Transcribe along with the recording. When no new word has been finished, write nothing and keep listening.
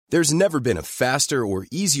There's never been a faster or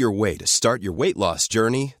easier way to start your weight loss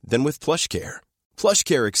journey than with PlushCare.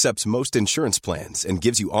 PlushCare accepts most insurance plans and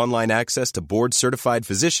gives you online access to board-certified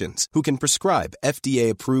physicians who can prescribe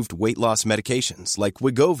FDA-approved weight loss medications like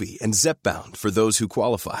Wegovy and Zepbound for those who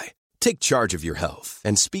qualify. Take charge of your health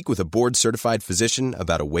and speak with a board-certified physician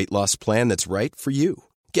about a weight loss plan that's right for you.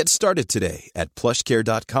 Get started today at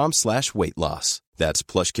plushcare.com/weightloss. That's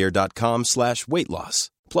plushcare.com/weightloss.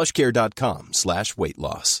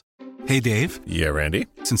 plushcare.com/weightloss. Hey, Dave. Yeah, Randy.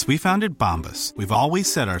 Since we founded Bombas, we've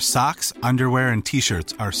always said our socks, underwear, and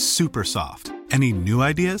T-shirts are super soft. Any new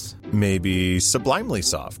ideas? Maybe sublimely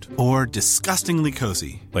soft. Or disgustingly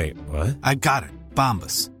cozy. Wait, what? I got it.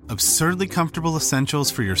 Bombas. Absurdly comfortable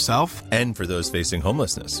essentials for yourself and for those facing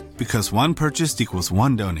homelessness. Because one purchased equals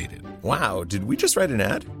one donated. Wow, did we just write an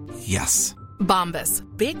ad? Yes. Bombas.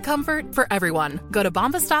 Big comfort for everyone. Go to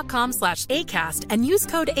bombas.com/ACAST and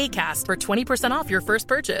use code ACAST for 20% off your first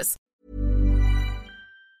purchase.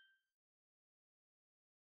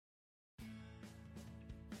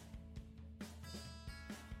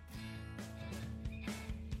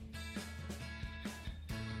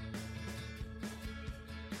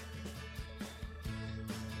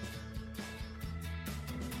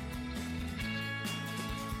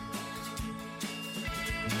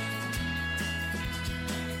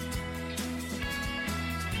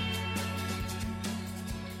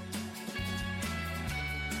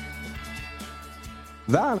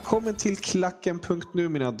 Välkommen till Klacken.nu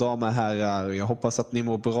mina damer och herrar. Jag hoppas att ni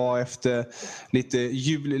mår bra efter lite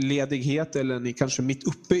julledighet, eller ni kanske mitt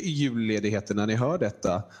uppe i julledigheten när ni hör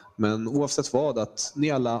detta. Men oavsett vad, att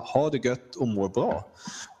ni alla har det gött och mår bra.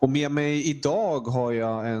 Och med mig idag har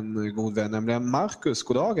jag en god vän, nämligen Marcus.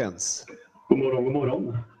 Goddagens. God morgon, god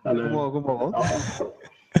morgon. Eller... God morgon. Ja.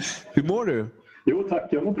 Hur mår du? Jo tack,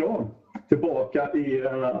 jag mår bra. Tillbaka i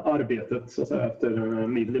arbetet så att säga, efter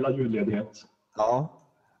min lilla julledighet. Ja.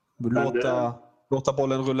 Låta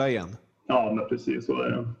bollen rulla igen. Ja, men precis så är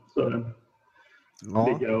det. Ja.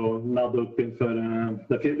 Ligga och ladda upp inför...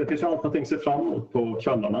 Det finns alltid någonting att se fram emot på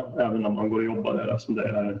kvällarna, även när man går och jobbar där, eftersom det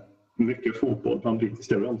är mycket fotboll bland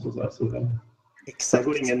brittiska ön. Det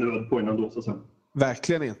går ingen nöd på innan då. Så.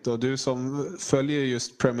 Verkligen inte. Och du som följer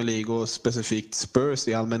just Premier League och specifikt Spurs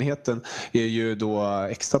i allmänheten är ju då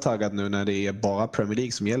extra taggad nu när det är bara Premier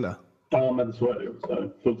League som gäller. Ja, men så är det ju.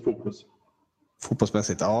 Fullt fokus.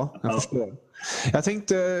 Fotbollsmässigt, ja. Jag förstår. Jag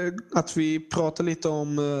tänkte att vi pratar lite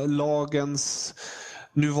om lagens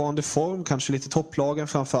nuvarande form, kanske lite topplagen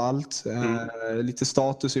framför allt. Lite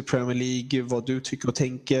status i Premier League, vad du tycker och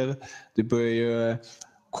tänker. Det börjar ju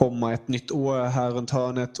komma ett nytt år här runt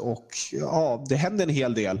hörnet och ja, det händer en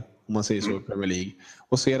hel del om man säger så i Premier League.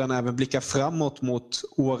 Och sedan även blicka framåt mot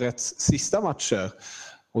årets sista matcher.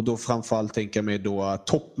 Och då framförallt tänker jag mig då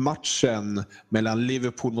toppmatchen mellan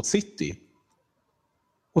Liverpool mot City.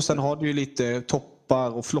 Och sen har du ju lite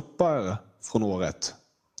toppar och floppar från året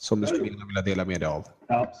som du skulle vilja dela med dig av.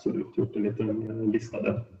 Ja, absolut, gjort en liten lista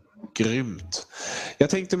där. Grymt. Jag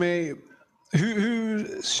tänkte mig, hur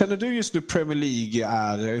känner du just nu Premier League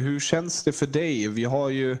är? Hur känns det för dig? Vi har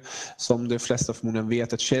ju, som de flesta förmodligen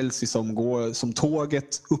vet, ett Chelsea som går som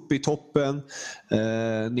tåget upp i toppen.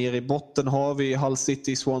 Nere i botten har vi Hull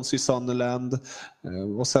City, Swansea, Sunderland.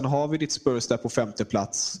 Och sen har vi ditt Spurs där på 5:e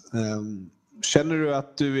plats. Känner du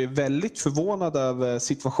att du är väldigt förvånad över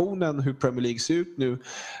situationen, hur Premier League ser ut nu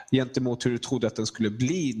gentemot hur du trodde att den skulle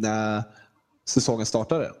bli när säsongen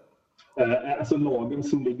startade? Alltså lagen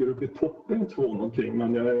som ligger uppe i toppen är förvånad omkring,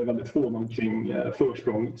 men jag är väldigt förvånad omkring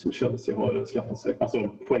försprånget som Chelsea har skaffat sig, alltså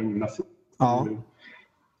poängmässigt. Ja.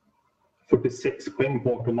 46 poäng på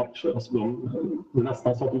 18 matcher. Alltså det är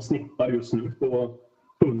nästan så att de snittar just nu på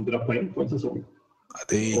 100 poäng på en säsong.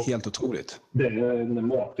 Det är helt otroligt. Det är en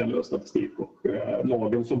makalös statistik. Och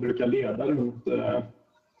lagen som brukar leda runt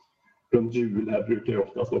jul här brukar ju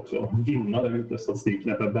oftast också vinna. Den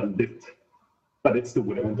statistiken är väldigt, väldigt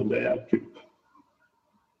stor. Jag vet inte om det är typ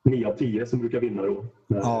 9 av 10 som brukar vinna då.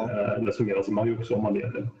 Det summeras som man ju också om man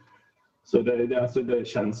leder. Så det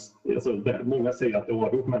känns, många säger att det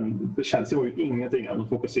var gjort, men det känns ju ingenting att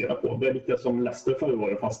fokusera på. Det är lite som Leicester förra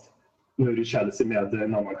året, fast nu är det Chelsea med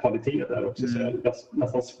en annan kvalitet där också. Så det är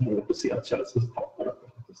nästan svårt att se att Chelsea tappar det.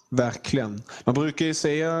 Verkligen. Man brukar ju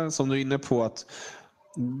säga, som du är inne på, att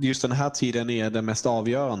just den här tiden är det mest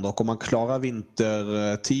avgörande. Och om man klarar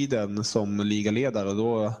vintertiden som ligaledare,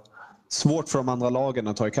 då är det svårt för de andra lagen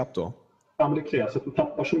att ta ikapp då. Ja, men det krävs att de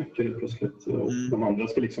tappar så mycket helt plötsligt. Och de andra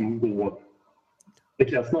ska liksom gå... Det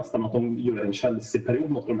krävs nästan att de gör en Chelsea-period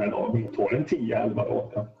mot de här lagen och tar en 10-11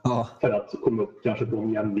 dagar. Ja. För att komma upp kanske på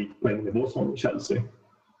en jämlik poängnivå som Chelsea.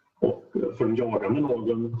 Och för de jagande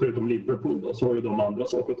lagen, förutom Liverpool då, så har ju de andra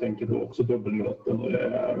saker att tänka på också, dubbelmöten och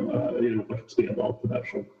Europacupspel och allt det där.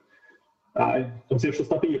 Så, nej, de ser så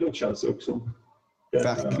stabila ut, Chelsea också.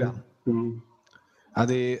 Verkligen. Ja,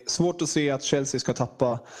 det är svårt att se att Chelsea ska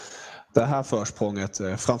tappa det här försprånget.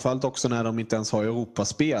 Framförallt också när de inte ens har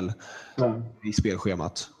Europaspel i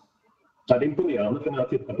spelschemat. Ja, det är imponerande, för när jag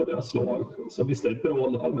tittar på deras lag så visst är det ett bra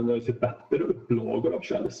lag, men det har ju sett bättre upplagor av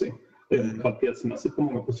Chelsea. Kvalitetsmässigt på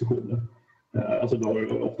många positioner. Alltså då har ju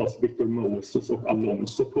oftast Victor Moses och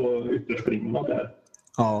Alonso på ytterspringorna där.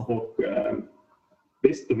 Ja. Och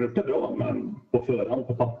visst, de är inte bra, men på förhand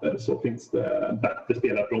på papper så finns det bättre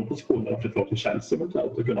spelare från positionerna för ett lag som Chelsea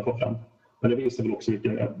eventuellt att kunna få fram. Men det visar väl också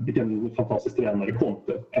vilken fantastisk tränare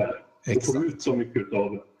Conte är. Och får ut så mycket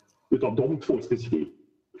utav de två specifikt.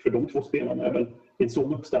 För de två spelarna är väl en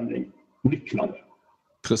sån uppställning nycklar.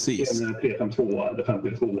 Precis. En 3-5-2 eller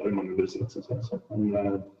 5-2 hur man nu vill se det.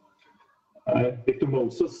 Victor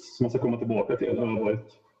Moses, som man ska komma tillbaka till, har varit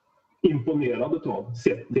imponerad av,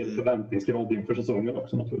 sett till förväntningsgrad inför säsongen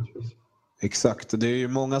också naturligtvis. Exakt, det är ju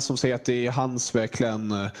många som säger att det är hans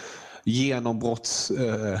verkligen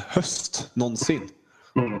genombrottshöst någonsin.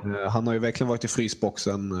 Han har ju verkligen varit i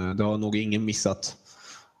frysboxen, det har nog ingen missat.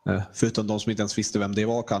 Förutom de som inte ens visste vem det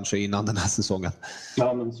var kanske innan den här säsongen.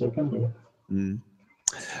 Ja, men så kan det vara.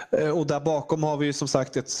 Och där bakom har vi ju som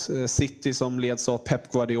sagt ett City som leds av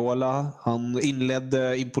Pep Guardiola. Han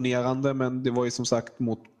inledde imponerande, men det var ju som sagt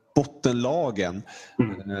mot bottenlagen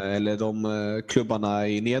eller de klubbarna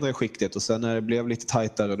i nedre skiktet, och sen när det blev lite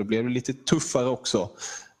tajtare då blev det lite tuffare också.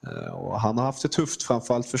 Och han har haft det tufft,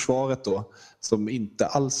 framförallt försvaret då, som inte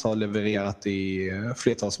alls har levererat i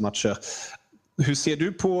flertals matcher. Hur ser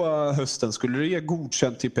du på hösten? Skulle du ge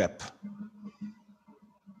godkänt till Pep?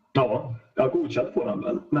 Ja, jag har godkänt på den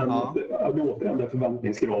väl. Men återigen den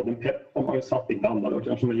förväntningsgraden. Pep har man ju satt in alla då.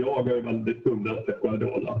 Kanske, men jag är väldigt beundrat Pep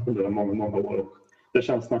Guardiola under många år. Det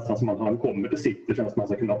känns nästan som att han kommer till City. Det känns som att man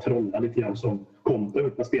ska kunna trolla lite grann som Conte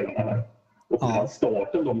ut med spelarna här. Och den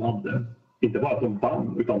starten de hade, inte bara att de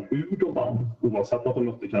vann, utan hur de vann. Oavsett att de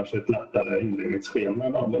mötte kanske ett lättare inledningsschema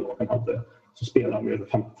än andra lagen hade, så spelade de en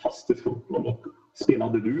fantastisk fotboll och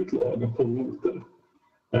spelade ut lagen på noter.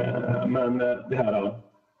 Men det här,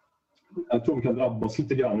 jag tror vi kan drabba oss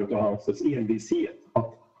lite grann av hans envishet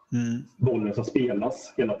att bollen ska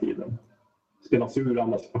spelas hela tiden. Spelas ur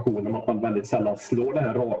alla situationer, att man väldigt sällan slår det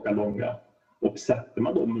här raka, långa, och sätter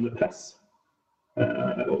man dem under press.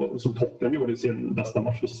 Och som Tottenham gjorde i sin bästa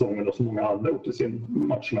match för säsongen och som många andra gjort i sin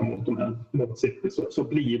matcherna mot de här mot City, så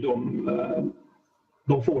blir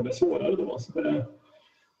de får det svårare då.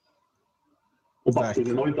 Och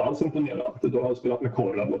backlinjen har inte alls imponerat. Då har jag spelat med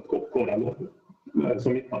Korralov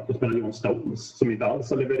som mittback, och spelar John Stones som inte alls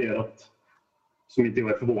har levererat, som inte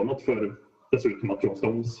jag är förvånad för dessutom att John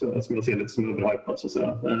Stones, som jag ser lite som överhypad så att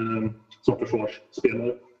säga, som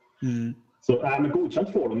försvarsspelare. Så men godkänt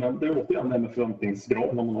får de, men det är återigen det med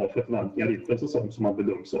förväntningsgrad när man har förväntningar inför en säsong som man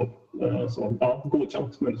bedöms av. Så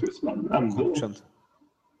godkänt möjligtvis, men ändå. Godkänt.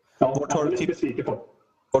 Ja, vart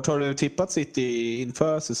har du tippat City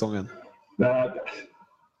inför säsongen?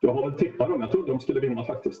 Jag har väl tippat dem. Jag trodde de skulle vinna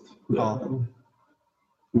faktiskt.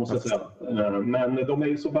 Måste jag säga. Men de är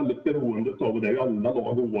ju så väldigt beroende av, och det är ju alla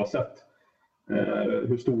lag oavsett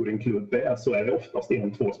hur stor en klubb är, så är det oftast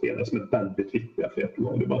 1-2 spelare som är väldigt viktiga för ett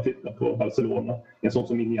lag. Du bara titta på Barcelona. En sån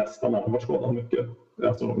som Iniesta, när han var skadad mycket.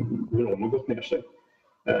 Alltså hur de har gått ner sig.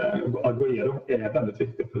 Agüero är väldigt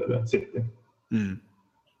viktig för City.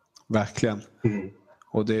 Verkligen.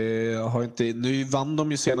 Och det har inte, nu vann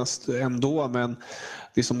de ju senast ändå, men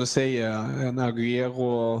det är som du säger, en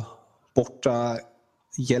Agüero borta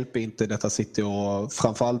hjälper inte detta City, och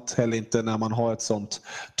framförallt heller inte när man har ett sånt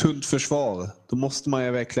tunt försvar. Då måste man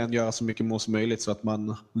ju verkligen göra så mycket mål som möjligt så att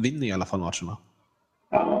man vinner i alla fall matcherna.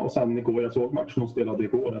 Ja, och sen igår, jag såg matchen de spelade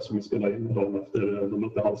igår, som vi spelade in dagen efter de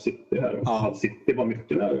mötte Hull City här. Hull City var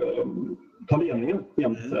mycket när ta ledningen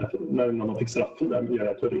jämte när de fick straffen där med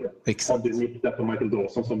Yaya Touré. Exakt. Och det gick där på Michael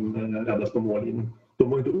Dawson som räddades på mållinjen. De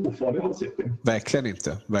var inte ofarliga, Hull City. Verkligen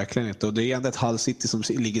inte. Och det är ändå ett Hull City som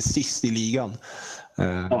ligger sist i ligan.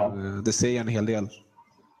 Det säger en hel del.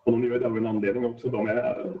 Och de gör det av en anledning också. De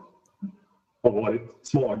har varit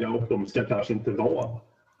svaga och de ska kanske inte vara.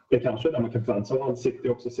 Det är kanske där man kan förvänta sig av Hull City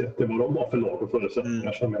också, sett till vad de har för lag och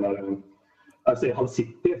förutsättningar. Jag menar, alltså Hull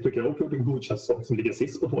City tycker jag också är en godkänd sak som ligger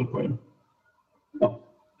sist på 12 poäng.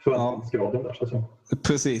 Förväntningsgraden där så att säga.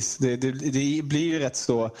 Precis, det blir ju rätt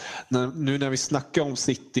så nu när vi snackar om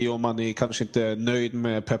City och man är kanske inte nöjd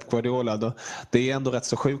med Pep Guardiola då, det är ändå rätt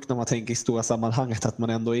så sjukt när man tänker i stora sammanhanget att man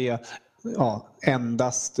ändå är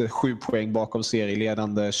endast 7 poäng bakom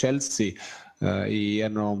serieledande Chelsea. i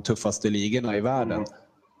en av de tuffaste ligorna i världen.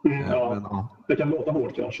 Ja, Men, ja. det kan låta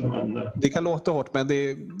hårt kanske. Men... Det kan låta hårt, men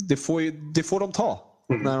det får de ta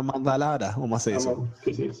när man väl är det, om man säger så.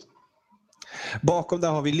 Precis. Bakom där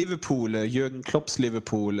har vi Liverpool, Jürgen Klopps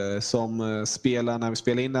Liverpool, som spelar, när vi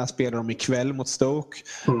spelar in där, spelar de ikväll mot Stoke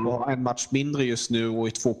och har en match mindre just nu och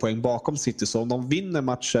är 2 poäng bakom City. Så om de vinner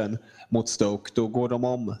matchen mot Stoke, då går de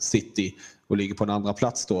om City och ligger på en andra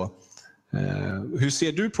plats då. Hur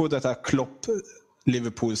ser du på detta Klopp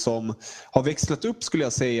Liverpool som har växlat upp, skulle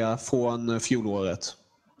jag säga, från fjolåret?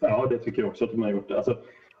 Ja, det tycker jag också att de har gjort. Alltså,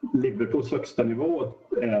 Liverpools högsta nivå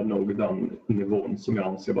är nog den nivån som jag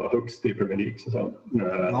anser vara högst i Premier League, så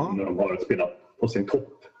när de har spelat på sin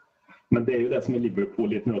topp. Men det är ju det som är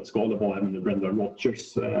Liverpool i ett nötskal, och även Brendan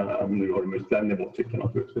Rodgers. Nu har de ut den nivån, tycker jag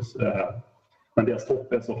naturligtvis. Men deras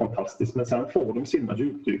topp är så fantastisk. Men sen får de sina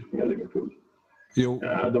djupdykningar, Liverpool. Jo.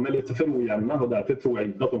 De är lite för ojämna, och därför tror jag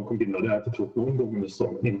inte att de kommer vinna det. Jag tror någon gång under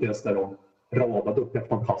säsongen, inte ens där de radat upp ett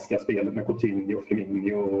fantastiska spel med Coutinho,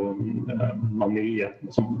 Firmino och Mané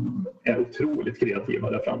som är otroligt kreativa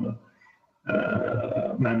där framme.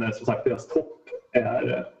 Men som sagt, deras topp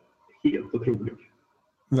är helt otrolig.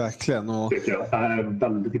 Verkligen. Och jag är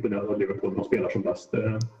väldigt imponerad av Liverpool, de spelar som bäst.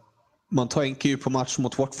 Man tänker ju på match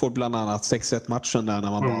mot Watford bland annat, 6-1-matchen där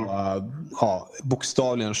när man bara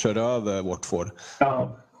bokstavligen körde över Watford.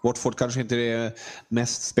 Ja. Watford kanske inte är det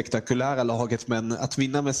mest spektakulära laget, men att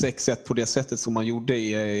vinna med 6-1 på det sättet som man gjorde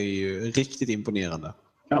är ju riktigt imponerande.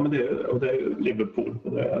 Ja, men det är Liverpool.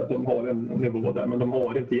 De har en nivå där, men de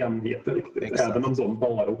har inte jämnheten riktigt. Exakt. Även om de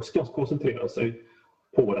bara också ska koncentrera sig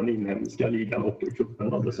på den inhemska ligan och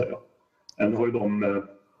cupen, om det säger. Nu har ju de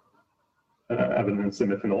även en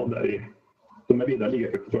semifinal där i. De är vidare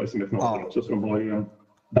ligacupen i semifinalen också, så de har ju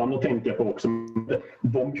den att tänka på också.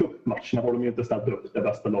 De cupmatcherna har de ju inte ställt upp det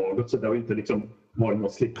bästa laget, så det har ju inte liksom varit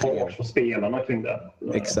något slitage för spelarna kring det.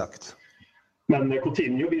 Exakt. Men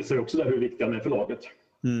Coutinho visar ju också där hur viktig han är för laget.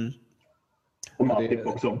 Och Matip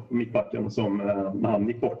också, mittbacken, som när han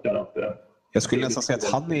gick bort där. Att, jag skulle nästan säga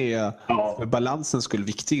att han är för balansens skull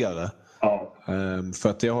viktigare. Ja. För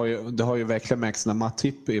att det har ju verkligen märkts när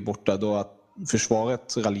Matip är borta, då att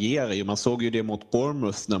försvaret raljerar ju. Man såg ju det mot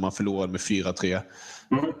Bournemouth när man förlorade med 4-3.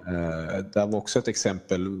 Det var också ett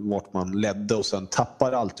exempel vart man ledde och sen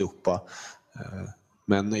tappade alltihopa.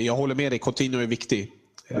 Men jag håller med dig, Coutinho är viktig.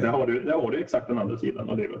 Ja, det har du exakt den andra sidan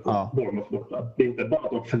av Liverpool. Bournemouth borta. Det är inte bara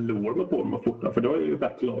att de förlorar mot Bournemouth borta, för då är det ju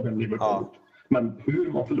bättre lag än Liverpool. Men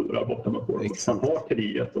hur man förlorar borta mot Bournemouth. Man har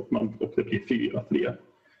 3-1 och det blir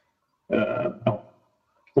 4-3.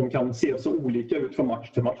 De kan se så olika ut från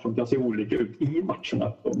match till match. De kan se olika ut i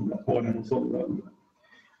matcherna. De har en sån...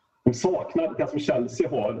 De saknar det som Chelsea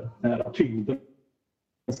har, tyngden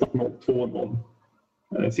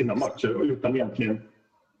 0-2-0 sina matcher, och utan egentligen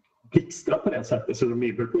blixtra på det sättet så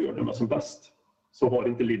Liverpool gör det som bäst, så har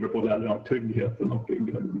inte Liverpool heller den tryggheten och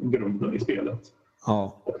grunden i spelet.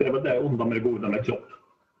 Ja. Och det är väl det onda med det goda med Klopp.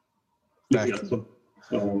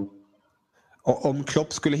 Om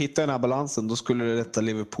Klopp skulle hitta den här balansen, då skulle detta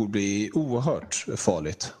Liverpool bli oerhört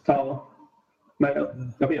farligt. Ja, men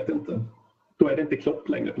jag vet inte. Då är det inte Klopp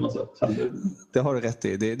längre på något sätt. Det har du rätt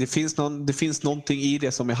i. Det finns någonting i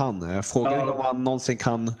det som är han. Frågan är om han någonsin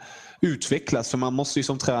kan utvecklas. För man måste ju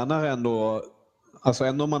som tränare ändå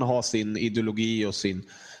om man har sin ideologi och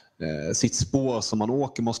sitt spår som man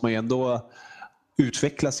åker, måste man ju ändå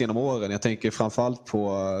utvecklas genom åren. Jag tänker framförallt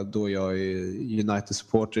på då jag är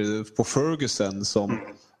United-supporter på Ferguson som...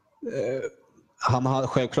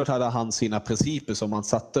 Självklart hade han sina principer som han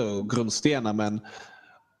satte och grundstenar, men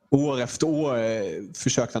år efter år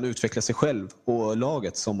försökte han utveckla sig själv och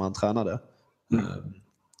laget som han tränade.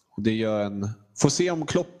 Och det gör får se om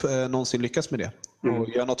Klopp någonsin lyckas med det. Och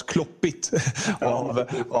gör något kloppigt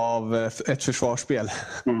av ett försvarsspel.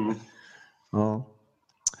 Ja.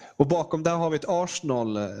 Och bakom där har vi ett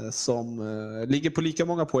Arsenal som ligger på lika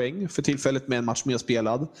många poäng för tillfället med en match mer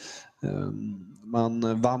spelad.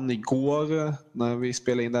 Man vann igår när vi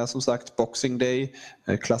spelade in där, som sagt, Boxing Day,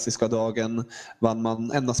 klassiska dagen, vann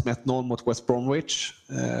man endast med 1-0 mot West Bromwich.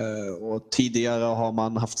 Och tidigare har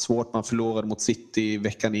man haft svårt, man förlorade mot City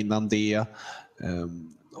veckan innan det.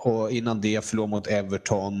 Och innan det förlorade mot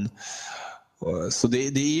Everton. Så det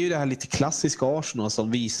är ju det här lite klassiska Arsenal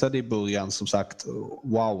som visade i början, som sagt,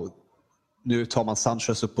 wow, nu tar man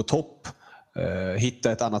Sanchez upp på topp,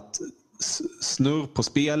 hittar ett annat snurr på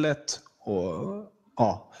spelet,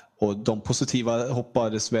 och de positiva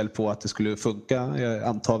hoppades väl på att det skulle funka. Jag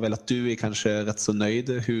antar väl att du är kanske rätt så nöjd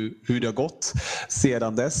hur det har gått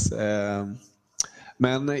sedan dess.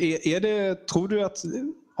 Men tror du att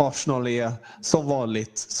Arsenal är som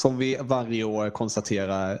vanligt, som vi varje år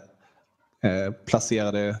konstaterar,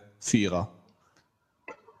 placerade 4.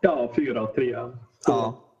 Ja, 4-3.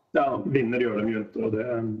 Ja, vinner gör de ju inte. Och det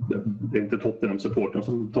är inte Tottenham-supporten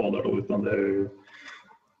som talar då, utan det är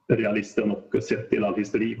realisten och sett till all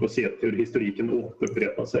historik och sett hur historiken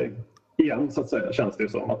återupprepar sig. Igen så att säga känns det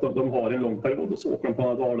som att de har en lång period och så åker de på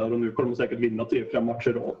några dagar och nu kommer de säkert vinna 3-4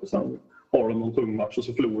 matcher rad och sen har de någon tung match och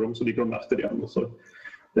så förlorar de så ligger de efter igen. Och så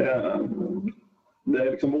det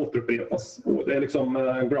är liksom återupprepas. Och det är liksom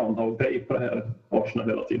Groundhog Day på det här Arsenal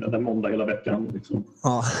hela tiden. Det är måndag hela veckan. Liksom.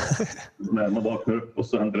 Ja. När man vaknar upp och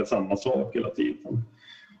så händer det samma sak hela tiden.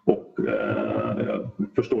 Och jag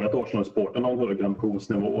förstår att Arsenal-sporten har en högre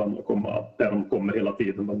ambitionsnivå än att komma där de kommer hela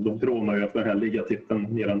tiden. De trånar ju efter den här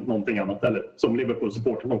ligatiteln mer än någonting annat. Eller som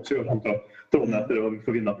Liverpool-supporten också gör. De trånar efter att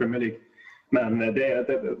få vinna Premier League. Men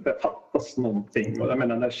det fattas någonting. Och jag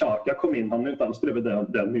menar, när Xhaka kom in, han är inte alls bredvid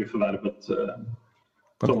det nyförvärvet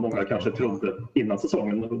som många kanske trodde innan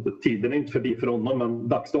säsongen. Tiden är inte förbi för honom, men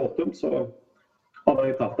dags datum så har han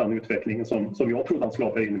inte haft den utvecklingen som jag trodde han skulle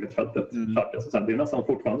ha in i mittfältet. Sen det är nästan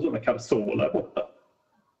fortfarande så när Carzola är borta.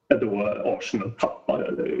 Då Arsenal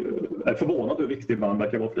tappar. Jag är förvånad hur viktig man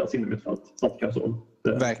verkar vara för deras innermittfält.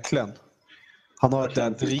 Verkligen. Han har det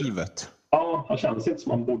drivet. Ja, han känns inte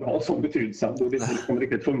som han borde ha sån betydelse. Han borde inte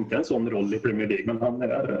riktigt funka en sån roll i Premier League, men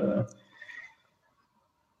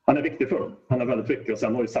han är viktig för dem. Han är väldigt viktig och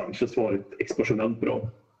sen har ju Sanchez varit explosionellt bra.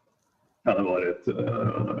 Han har varit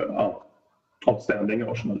outstanding i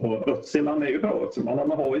Arsenal. Och Özil, han är ju bra också.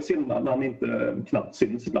 Han har ju sina när han inte knappt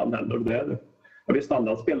syns ibland heller. Jag visste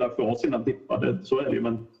alla spelare får ha sina dippar, så är det ju,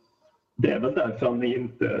 men det är väl därför han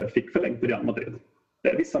inte fick förlängt i Real Madrid. Det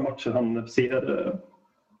är vissa matcher han ser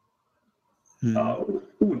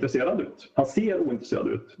ointresserad ut. Han ser ointresserad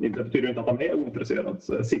ut. Det betyder inte att han är ointresserad.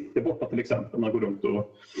 Sitter borta till exempel när han går runt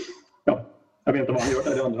och jag vet inte vad han gör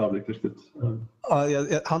där i andra halvlek riktigt.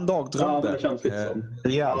 Han dagdrömde. Ja, det känns lite som.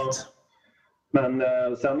 Rejält. Men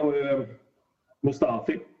sen har ju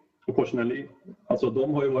Mustafi och Korsenelli, alltså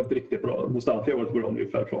de har ju varit riktigt bra. Mustafi har varit bra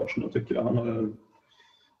ungefär för Arsenal tycker jag.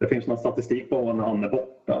 Det finns någon statistik på när han är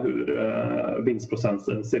borta hur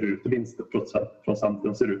vinstprocenten ser ut.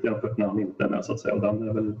 Vinstprocenten ser ut jämfört när han inte är med så att säga. Och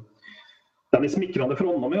den är smickrande för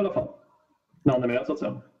honom i alla fall. När han är med så att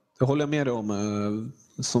säga. Det håller jag med om.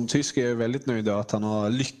 Som tysk är jag väldigt nöjd att han har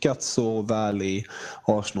lyckats så väl i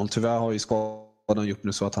Arsenal. Tyvärr har ju skadan gjort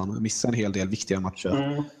nu så att han missar en hel del viktiga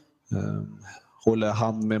matcher. Håller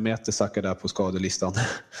han med Mertesacker där på skadelistan.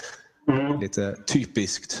 Lite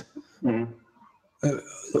typiskt.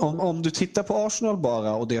 Om du tittar på Arsenal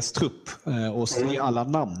bara och deras trupp och ser alla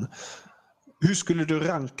namn. Hur skulle du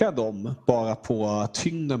ranka dem bara på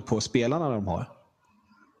tyngden på spelarna de har?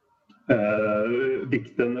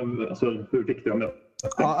 Vikten, alltså hur viktiga de är.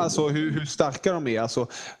 Ja, alltså hur starka de är.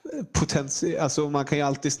 Alltså man kan ju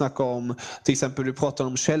alltid snacka om, till exempel du pratade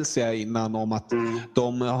om Chelsea innan, om att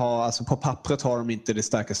de har, alltså på pappret har de inte det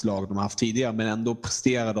starkaste lag de har haft tidigare, men ändå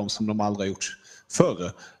presterar de som de aldrig har gjort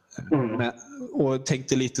förr. Och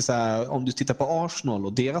tänkte lite så här, om du tittar på Arsenal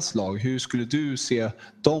och deras lag, hur skulle du se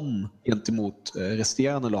dem gentemot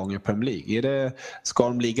resterande lag i Premier League? Ska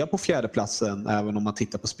de ligga på fjärde platsen även om man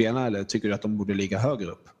tittar på spelarna, eller tycker du att de borde ligga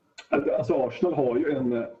högre upp? Alltså Arsenal har ju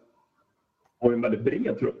en väldigt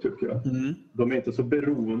bred trupp tycker jag. De är inte så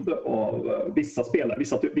beroende av vissa spelare.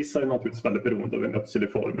 Vissa är naturligtvis väldigt beroende av en Özil i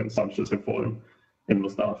form, en Sanchez i form, en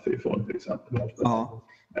Mustafi i form till exempel. Ja.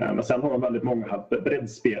 Men sen har de väldigt många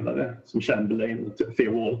breddspelare som Chamberlain,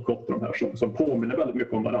 Theo Walcott och de här som påminner väldigt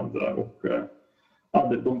mycket om varandra och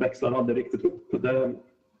de växlar aldrig riktigt upp.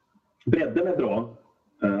 Bredden är bra.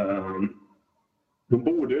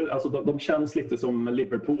 De känns lite som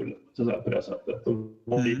Liverpool så att säga, på det sättet. De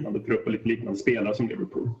har liknande trupp och lite liknande spelare som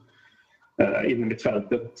Liverpool. In i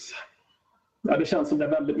mittfältet. Det känns som det är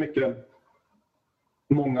väldigt mycket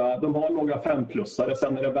många, de har några 5-plussare,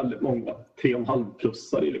 sen är det väldigt många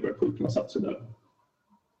 3,5-plussare i Liverpool på något sätt. Så där.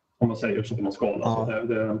 Om man säger så på någon skala.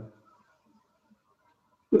 Ja.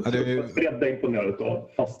 Bredda imponerad av,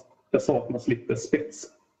 fast det saknas lite spets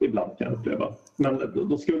ibland kan jag uppleva. Men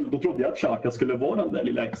då trodde jag att Xhaka skulle vara den där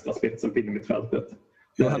lilla extra spetsen på mittfältet.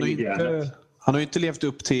 Ja, han har ju inte levt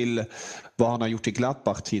upp till vad han har gjort i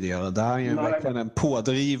Gladbach tidigare. Där är han ju verkligen en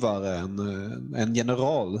pådrivare, en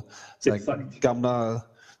general. Gamla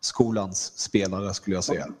skolans spelare skulle jag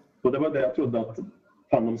säga. Och det var det jag trodde att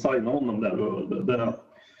de signade honom där.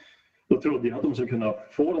 Då trodde jag att de skulle kunna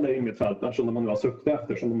få den där innermittfältaren som de nu har suttit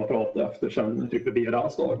efter, som de har pratat efter sen typ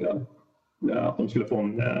Beras dagar. Att de skulle få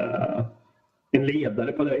en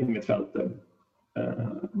ledare på det innermittfältet.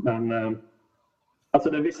 Men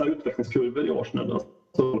alltså det är vissa utvecklingskurvor i Arsenal.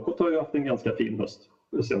 Så Walcott har ju haft en ganska fin höst.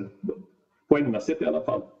 Poängmässigt i alla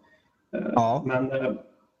fall. Ja. Men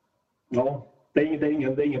ja, det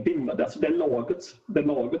är ingen vinnare. Alltså det är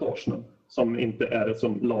laget Arsenal som inte är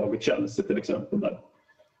som laget Chelsea till exempel där.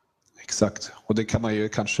 Exakt, och det kan man ju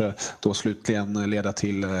kanske då slutligen leda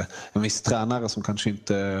till en viss tränare som kanske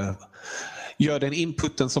inte gör den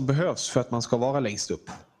inputen som behövs för att man ska vara längst upp.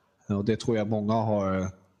 Och det tror jag många har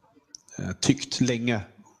tyckt länge.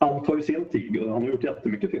 Han tar ju sin tid och han har gjort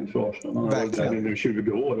jättemycket fint för Arsenal. Han har varit där nu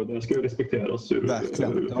 20 år och det ska ju respekteras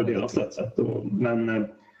för deras sätt. Men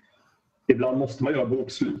ibland måste man göra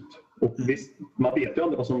bokslut. Och visst, man vet ju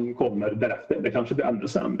aldrig vad som kommer därefter. Det kanske blir ännu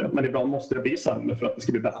sämre. Men ibland måste det bli sämre för att det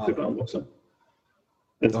ska bli bättre ibland också.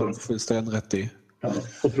 Det har du fullständigt rätt i. Ja.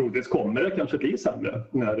 Och troligtvis kommer det kanske bli sämre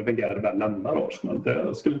när Wenger väl lämnar Arsenal.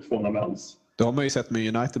 Det skulle inte förvåna mig alls. Det har man ju sett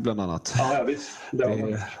med United bland annat. Ja, visst.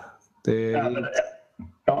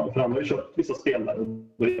 Ja, för han har ju köpt vissa spelare.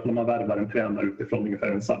 Då när man värvar en tränare utifrån ungefär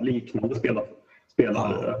en liknande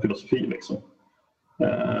spelarfilosofi. Liksom.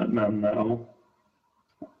 Men ja,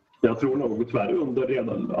 jag tror nog tyvärr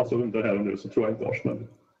under här och nu så tror jag inte Arsenal.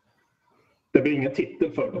 Det blir ingen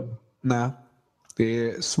titel för dem. Nej, det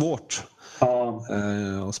är svårt. Ja.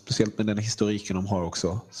 Och speciellt med den historiken de har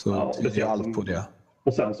också. Så det är allt på det.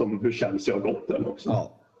 Och sen som hur Chelsea har gått den också.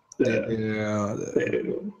 Ja. Det är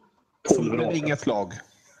förmodligen inget lag.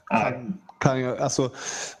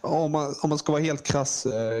 Om man ska vara helt krass,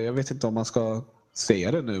 jag vet inte om man ska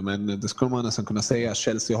säga det nu, men det skulle man nästan kunna säga.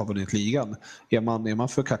 Chelsea har vunnit ligan. Är man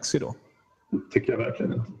för kaxig då? Tycker jag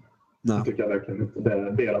verkligen inte. Nej. Tycker jag verkligen inte. Det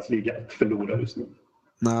är deras liga 1 förlorar just nu.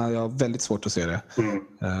 Nej, jag har väldigt svårt att se det.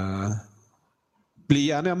 Blir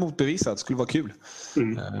gärna motbevisat, skulle vara kul.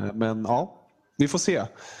 Men ja, vi får se.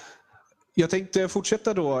 Jag tänkte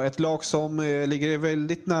fortsätta då. Ett lag som ligger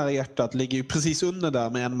väldigt nära hjärtat ligger ju precis under där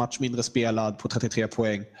med en match mindre spelad på 33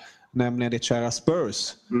 poäng. Nämligen det kära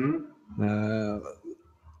Spurs.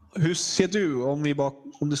 Hur ser du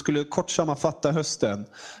om du skulle kort sammanfatta hösten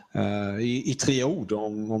i 3 ord,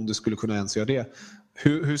 om du skulle kunna ens göra det.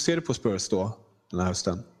 Hur ser du på Spurs då den här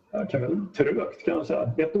hösten? Trögt kan jag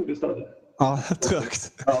säga. Ett ord istället. Ja,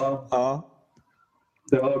 trögt. Ja.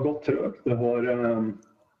 Det har gått trögt.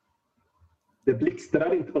 Det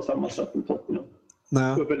blixtrar inte på samma sätt som Tottenham.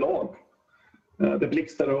 Nej. Överlag. Det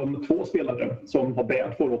blixtrar om 2 spelare som har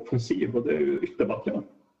bärt vår offensiv och det är ju ytterbackarna.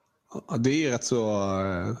 Ja, det är ju rätt så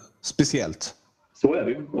speciellt. Så är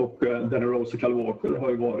det ju. Och Danny Rose och Kyle Walker har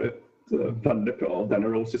ju varit väldigt bra. Danny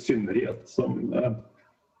Rose i synnerhet som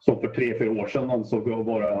för 3-4 år sedan ansåg jag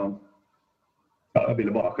vara... jag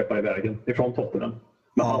ville bara skeppa i vägen ifrån Tottenham.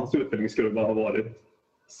 Men hans utbildningskurva har varit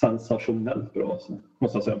sensationellt bra,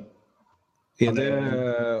 måste jag säga. Är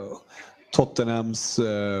det Tottenhams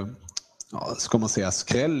ska man säga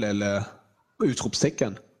skräll eller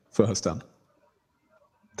utropstecken för hösten?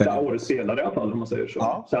 Året senare i alla fall, om man säger så.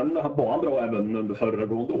 Ja. Sen var han bra även under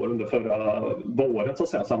föregående år, under förra våren så att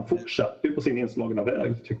säga. Så han fortsätter ju på sin inslagna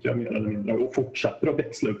väg, tycker jag, mer eller mindre. Och fortsätter att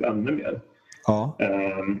växla upp ännu mer. Ja.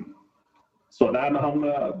 Så men han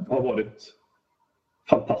har varit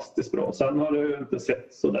fantastiskt bra. Sen har det inte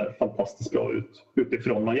sett så där fantastiskt bra ut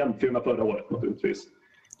utifrån. Man jämför med förra året naturligtvis.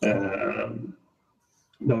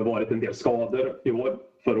 Det har varit en del skador i år.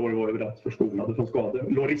 Förra året var vi rätt förskonade från skador.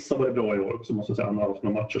 Lorissa var bra i år också, måste jag säga. Han har haft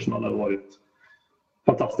några matcher som han har varit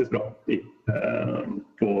fantastiskt bra i.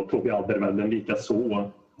 Och Toby Alderweireld lika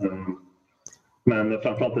så. Men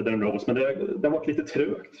framförallt är det en Rose. Men det har varit lite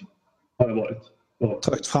trögt. Har det varit.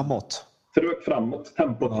 Trögt framåt. Trögt framåt,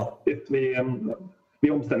 tempotattigt.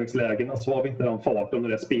 Vid omställningslägena så har vi inte den farten och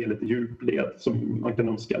det spelet i djupled som man kan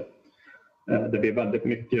önska. Det blir väldigt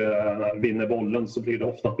mycket, vinner bollen så blir det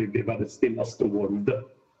ofta att vi blir väldigt stillastående.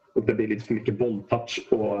 Och det blir lite för mycket bolltouch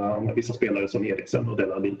på vissa spelare som Eriksen och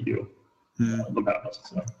Delali och de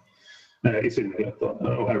här. I synnerhet.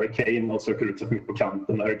 Och Harry Kane och söker ut sig för mycket på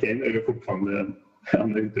kanten. Harry Kane är ju fortfarande,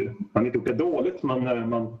 han har inte gjort det dåligt, men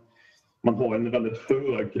man har en väldigt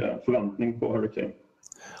hög förväntning på Harry Kane.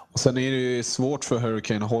 Och sen är det ju svårt för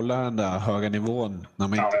Hurricane att hålla den där höga nivån när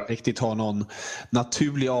man inte riktigt har någon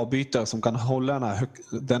naturlig avbytare som kan hålla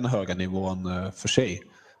den höga nivån för sig.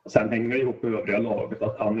 Sen hänger det ihop med övriga laget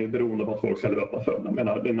att han är beroende av att folk ska löpa för. Jag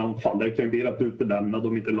menar, en anfallare kan ju bli rätt utelämnad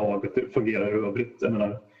om inte laget fungerar i övrigt. Jag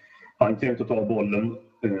menar, han kan ju inte ta bollen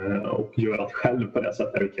och göra det själv på det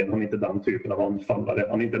sättet. Han är inte den typen av anfallare.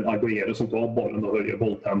 Han är inte en Aguero som tar bollen och höjer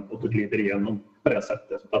bolltempot och glider igenom på det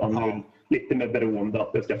sättet. Han är lite mer beroende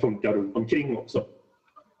att det ska funka runt omkring också.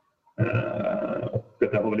 Och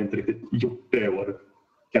det har väl inte riktigt gjort det i år,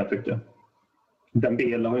 kan jag tycka. Den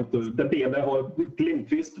delen har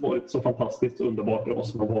glimtvis varit så fantastiskt underbart bra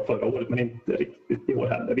som de var förra året, men inte riktigt i år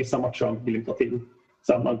heller. Vissa matcher har glimtat till.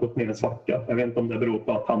 Sen har han gått ner en svacka. Jag vet inte om det beror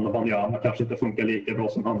på att han och Wanyama kanske inte funkar lika bra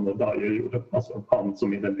som han och Dyer gjorde. Alltså han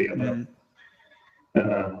som involverade.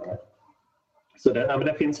 Så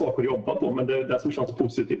det finns saker att jobba på, men det är det som känns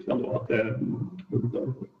positivt ändå. Att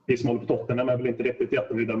vi som håller på Tottenham är väl inte riktigt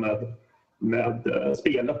jättenöjda med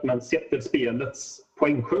spelet, men sett till spelets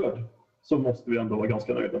poängskörd så måste vi ändå vara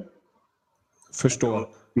ganska nöjda. Förstår.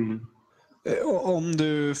 Om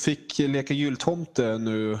du fick leka jultomte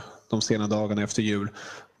nu de sena dagarna efter jul,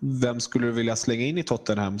 vem skulle du vilja slänga in i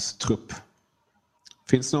Tottenhams trupp?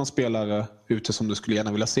 Finns det någon spelare ute som du skulle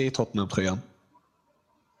gärna vilja se i Tottenham-tröjan?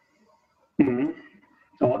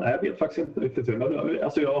 Ja, jag vet faktiskt inte riktigt.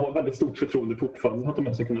 Alltså jag har väldigt stort förtroende fortfarande att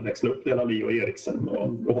de ska kunna växla upp Dela Ali och Eriksen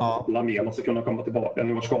och Lamela ska kunna komma tillbaka.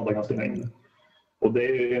 Nu var skadad ganska länge. Och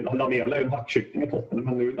Lamela är ju en hackkyckling i Tottenham,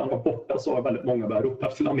 men nu när han var borta så har väldigt många börjat upp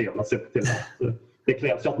efter Lamela sett till att det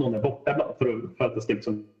krävs ju att någon är borta ibland för att det ska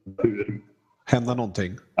liksom hända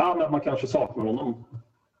någonting. Ja, men man kanske saknar honom.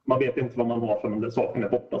 Man vet inte vad man har för men saken är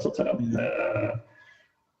borta så att säga.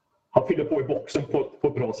 Han fyller på i boxen på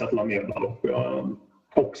ett bra sätt Lamela och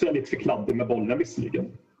också är lite för kladdig med bollen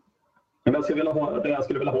visserligen. Men jag skulle vilja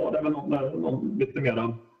ha det är väl någon lite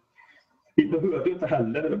mera. Vi behöver inte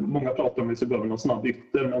heller, många pratar om att vi behöver någon snabb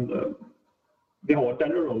ytter, men vi har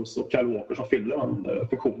Danny Rose och Kyle Walker som fyller den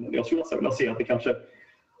funktionen. Jag skulle vilja se att det kanske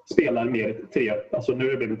spelar mer alltså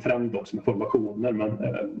nu är det en trend också med formationer, men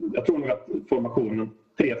jag tror nog att formationen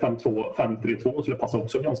 3-5-2, 5-3-2 skulle passa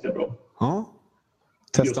också ganska bra. Ja.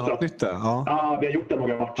 Testa något nytt där. Ja, vi har gjort det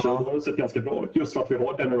några matcher och det har sett ganska bra ut. Just för att vi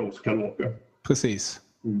har Danny Rose och Kyle Walker. Precis.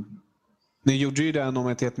 Ni gjorde ju den om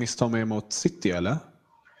ett misstag med mot City, eller?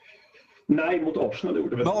 Nej, mot Arsenal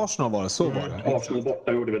gjorde vi det. Men Arsenal var det, så var det. Arsenal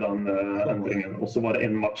borta gjorde vi den ändringen. Och så var det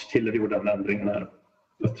en match till vi gjorde den ändringen här.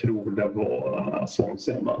 Jag tror det var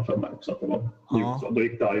Swansea för mig också. Att det var då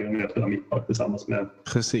gick Dyer ner och spelade mittback tillsammans med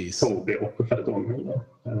Toby och Fertongen.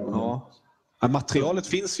 Ja. Materialet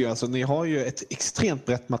finns ju, alltså ni har ju ett extremt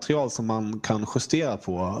brett material som man kan justera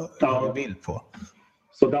på bild på.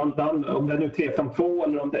 Så om det är nu 3-5-2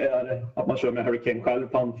 eller om det är att man kör med Harry Kane själv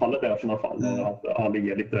på anfallet där i sådana fall. Att han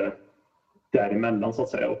ligger lite däremellan så att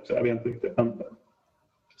säga också. Jag vet inte riktigt. Men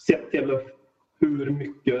sett till hur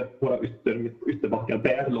mycket våra ytterbackar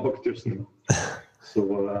bär laget just nu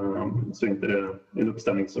så är inte det en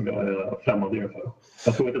uppställning som jag är främmande inför.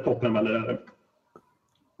 Jag tror inte Tottenham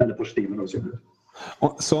eller på Steven.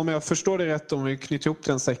 Så om jag förstår det rätt, om vi knyter ihop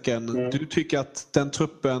den säcken, du tycker att den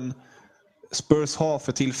truppen Spurs har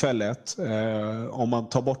för tillfället, om man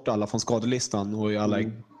tar bort alla från skadelistan och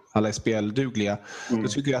alla är speldugliga, då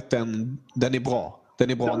tycker jag att den är bra. Den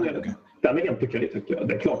är bra nog. Den är helt okej tycker jag.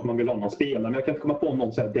 Det är klart man vill ha någon spelare, men jag kan inte komma på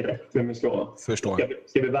någon så här direkt vem vi ska.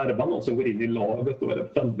 Ska vi värva någon som går in i laget, då är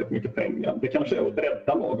det väldigt mycket pengar. Det kanske är att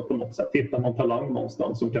bredda laget på något sätt. Hittar man talang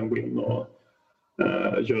någonstans som kan gå in och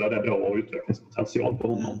göra det bra och utvecklingspotential på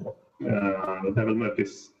honom. Det är väl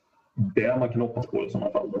möjligtvis det man kan hoppas på i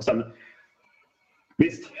sådana fall. Och sen,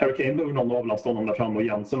 visst, Harry Kane behöver någon avlasta honom där framme och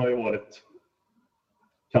Jensen har ju varit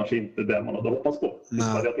kanske inte det man hade hoppats på.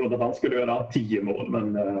 Jag trodde att han skulle göra 10 mål,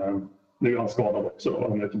 men nu är han skadad också och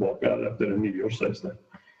han är tillbaka efter nyår sägs det.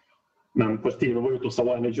 Men Pochettino var ute och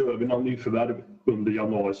sa att gör vi någon nyförvärv under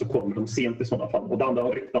januari så kommer de sent i sådana fall. Och det andra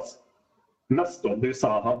har ryktats mest om, det är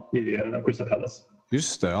Zaha i Crystal Palace.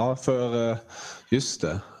 Just det, just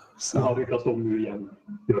det. Så har ryktats om nu igen.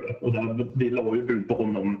 Och vi la ju bud på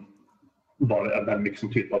honom, var väldigt mycket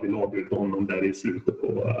som typ att vi la bud på honom där i slutet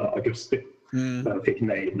på augusti. Men fick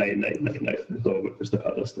nej av Crystal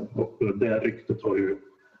Palace. Och det ryktet har ju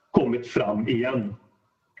kommit fram igen.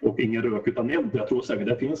 Och ingen rök utan eld. Jag tror säkert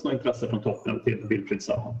det finns något intresse från toppen till Wilfried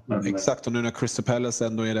Zaha. Exakt, och nu när Crystal Palace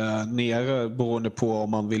ändå är där nere beroende på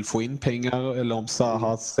om man vill få in pengar eller om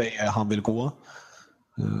Zaha säger han vill gå.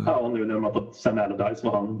 Ja, nu när man tar Sam Allardyce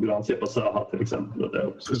hur han ser på Zaha till exempel. Och det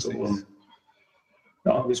också. Så,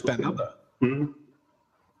 ja, spännande.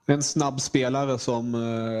 En snabb spelare som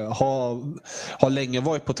har länge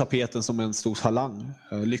varit på tapeten som en stor talang.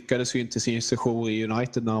 Lyckades ju inte sin session i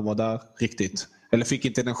United när han var där riktigt. Eller fick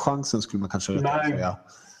inte den chansen skulle man kanske säga.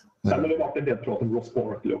 Sen har det varit en del prat om Ross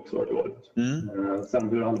Barkley också. Har det varit. Sen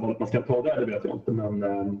hur allvarligt man ska ta det vet jag inte. Men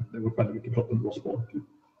det var väldigt mycket prat om Ross Barkley.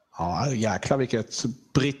 Ja, jäklar vilket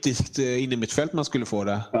brittiskt innermittfält man skulle få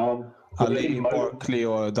det. Ja. Ali, Barkley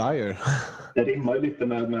och Dyer. Det rimmar ju lite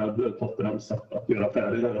med Tottenhams sätt att göra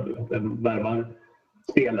affärer. Den värvar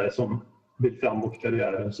spelare som vill framåt i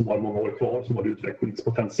karriären, som har många år kvar, som har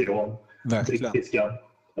utvecklingspotential. Brittiska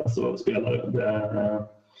spelare.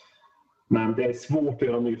 Men det är svårt att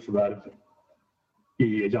göra nyförvärv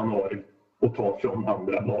i januari. och ta från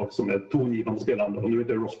andra lag som är tongivande spelande. Och nu är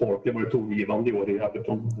inte Ross Barkley var ju tongivande i år i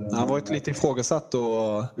Everton. Han har varit lite ifrågasatt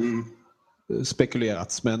och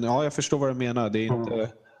spekulerats. Men ja, jag förstår vad du menar. Det är inte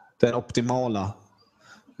den optimala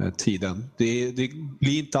tiden. Det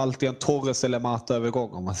blir inte alltid en Torres eller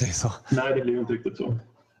Mata-övergång om man säger så. Nej, det blir ju inte riktigt så.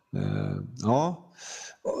 Ja.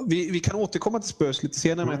 Vi kan återkomma till Spurs lite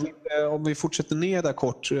senare, men jag tänkte, om vi fortsätter ner där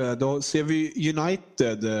kort, då ser vi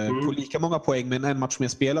United på lika många poäng men en match mer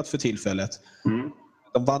spelat för tillfället.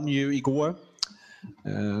 De vann ju igår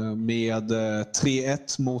med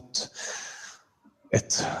 3-1 mot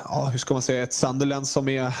ett Sunderland som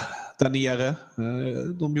är där nere.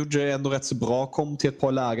 De gjorde det ändå rätt så bra, kom till ett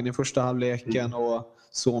par lägen i första halvleken och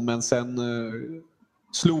så, men sen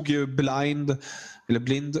slog ju Blind,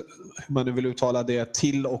 hur man nu vill uttala det,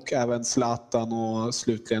 till och även Zlatan och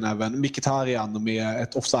slutligen även Mkhitaryan med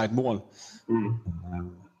ett offside-mål.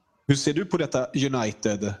 Hur ser du på detta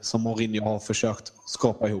United som Mourinho har försökt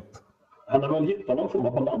skapa ihop? Han har väl hittat någon form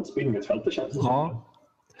av balans på innermittfältet, känns det som.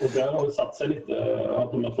 Och där har det satt sig lite,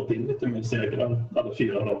 att de har fått in lite mer segrar, alla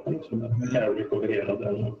 4 raken med Carrick och Vera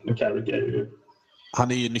där. Och Carrick är ju...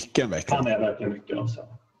 Han är ju nyckeln verkligen. Han är verkligen nyckeln alltså.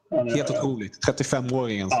 Helt otroligt.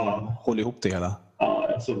 35-åringen som håller ihop det hela. Ja,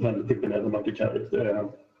 alltså väldigt imponerande Michael Carrick. Det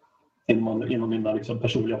är inom mina liksom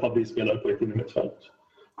personliga favoritspelare på ett innermittfält.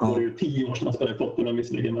 Det var ju 10 år sedan han spelade i Tottenham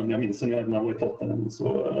visserligen, men jag minns när han var i Tottenham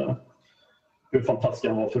så hur fantastisk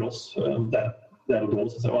han var för oss där och då.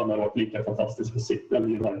 Så han har varit lika fantastisk för City eller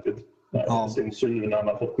United. Det syns ju nu när han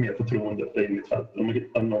har fått mer förtroende för innermittfältet. De har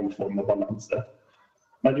hittat någon form av balans där.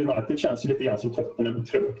 Men United känns ju lite grann som Tottenham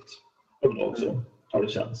trögt. Och också har det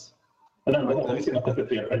känns. Men ändå har vi sina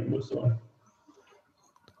 33 poäng nu så...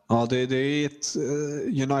 Ja, det är ett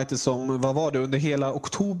United som, vad var det, under hela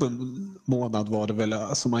oktober månad var det väl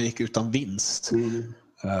som man gick utan vinst.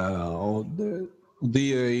 Och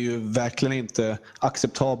det är ju verkligen inte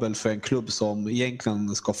acceptabelt för en klubb som egentligen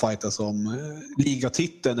ska fightas om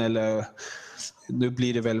ligatiteln, eller nu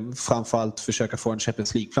blir det väl framförallt försöka få en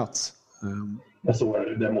Champions League-plats. Ja, så är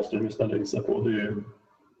det. Det måste de ställa in sig på. Det är ju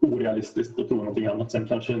orealistiskt att tro någonting annat. Sen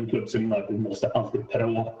kanske en klubb som United måste alltid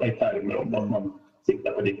prata i termer om att man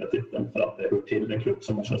siktar på ligatiteln för att det hör till en klubb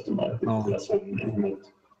som Manchester United. Deras hållning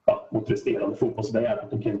mot resterande fotbollsvärld.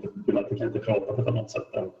 De kan inte prata på ett annat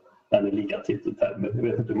sätt än en ligatiteltermer. Jag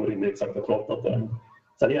vet inte hur Mourinho exakt har pratat om.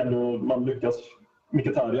 Sen är ändå, man lyckas...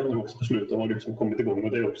 Mkhitaryan nu också på slutet har liksom kommit igång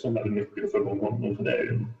och det är också en väldigt nyckel för honom. För det är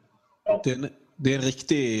ju... Ja. Det är en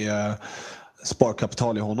riktig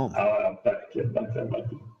sparkapital i honom. Ja, verkligen.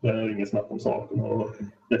 Det är ingen snack om saken. Och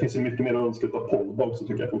det finns ju mycket mer önskat av Pogba också,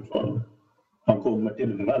 tycker jag fortfarande. Han kommer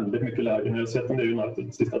till väldigt mycket lägen. Jag har sett om det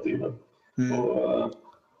United sista tiden. Och,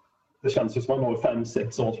 det känns ju som att man har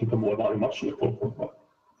 5-6 avslut på mål varje match nu på Pogba.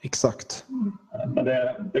 Exakt. Men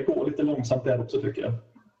det går lite långsamt där också, tycker jag.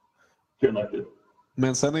 United.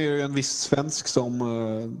 Men sen är det ju en viss svensk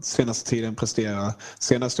som senaste tiden presterar.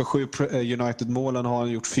 Senaste 7 United-målen har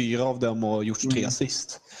han gjort 4 av dem och gjort 3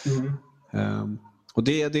 assist. Och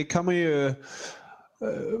det kan man ju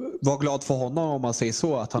vara glad för honom om man säger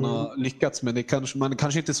så, att han har lyckats. Men man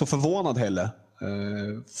kanske inte är så förvånad heller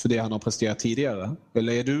för det han har presterat tidigare.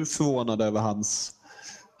 Eller är du förvånad över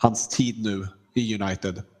hans tid nu i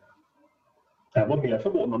United? Jag var mer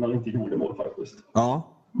förvånad när han inte gjorde mål faktiskt. Ja.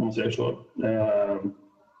 Om man säger så.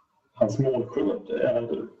 Hans målskörd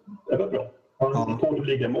är väl bra. Han har 12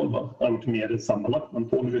 ligamål, va? Han har gjort mer sammanlagt, men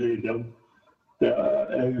 12 i ligan. Det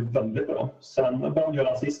är ju väldigt bra. Sen började han göra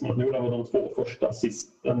assistmål. Nu var de 2 första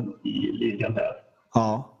assisten i ligan här.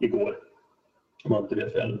 Igår. Om man inte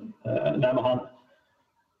vet fel. Nej, men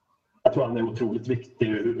jag tror han är otroligt viktig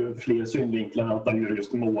ur fler synvinklar än att han gör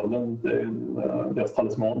just målen. Det är deras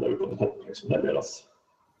talisman där uppe på toppen. Liksom. Det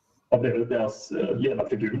är deras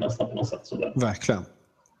ledarfigur nästan på något sätt. Sådär. Verkligen.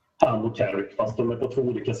 Han och Carrick, fast de är på 2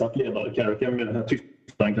 olika sätt ledare. Carrick är med den här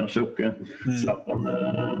tystan kanske och Zlatan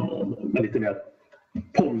med lite mer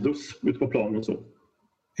pondus ute på planen och så.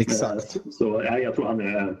 Exakt. Så jag tror han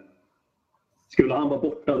är... Skulle han vara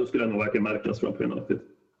borta då skulle det nog verkligen märkas från United.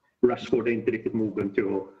 Rashford är inte riktigt mogen till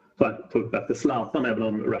att ta upp efter Zlatan, även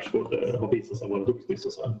om Rashford har visat sig vara duktig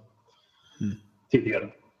så tidigare.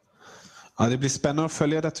 Ja, det blir spännande att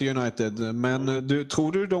följa detta United. Men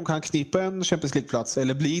tror du de kan knipa en Champions League-plats?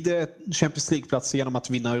 Eller blir det en Champions League-plats genom att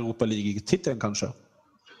vinna Europa League-titeln kanske?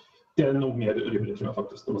 Det är nog mer rimligt tror jag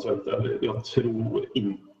faktiskt. Jag tror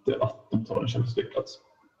inte att de tar en Champions League-plats.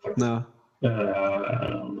 Nej.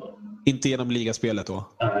 Inte genom ligaspelet då?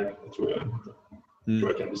 Nej, det tror jag inte. Jag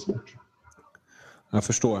tror det kan bli svårt. Jag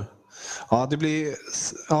förstår. Ja, det blir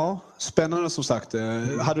spännande som sagt.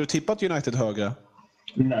 Hade du tippat United högre?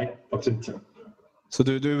 Nej, faktiskt inte. Så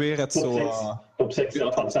du är rätt Topp 6 i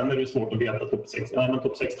alla fall. Sen är det svårt att veta topp 6. Nej, men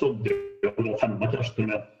topp 6 trodde jag var 5 kanske till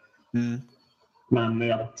med. Men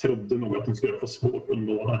jag trodde nog att de skulle få svårt att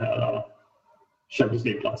nå den här Champions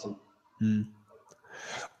League-platsen.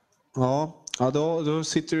 Ja, då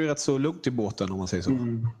sitter du rätt så lugnt i båten om man säger så.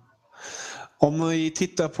 Om vi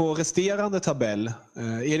tittar på resterande tabell,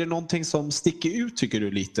 är det någonting som sticker ut tycker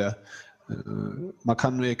du lite? Man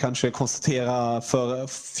kan kanske konstatera för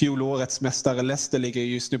fjolårets mästare Leicester ligger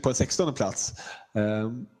just nu på en 16:e plats.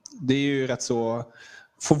 Det är ju rätt så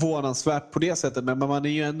förvånansvärt på det sättet, men man är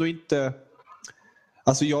ju ändå inte...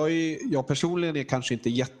 Alltså jag personligen är kanske inte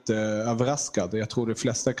jätteöverraskad. Jag tror de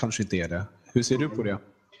flesta kanske inte är det. Hur ser du på det?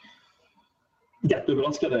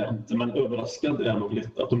 Jätteöverraskad är jag inte, men överraskad är nog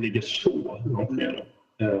lite att de ligger så långt ner.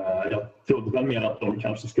 Jag trodde väl mer att de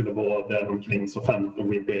kanske skulle vara där omkring så 15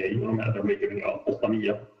 VBA och de ligger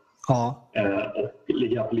 8-9. Ja. Och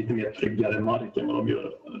ligger på lite mer tryggare mark än vad de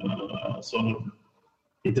gör. Så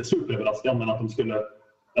inte superöverraskad, men att de skulle...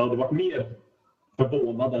 Jag hade varit mer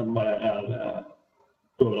förvånad än vad jag är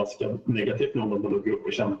överraskad negativt när de låg upp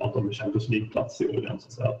och kämpat om Champions League-plats i år.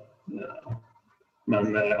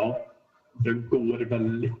 Men det går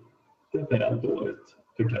väl lite väl dåligt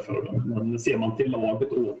tycker jag för dem. Men ser man till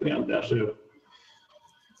laget återigen där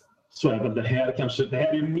så är väl det här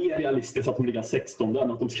är ju mer realistiskt att de ligger 16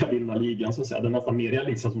 än att de ska vinna ligan. Så att säga. Det är nästan mer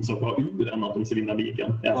realistiskt att de ska vara ur än att de ska vinna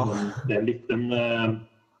ligan. Även om det är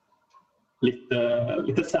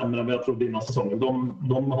lite sämre än vad jag trodde innan säsongen.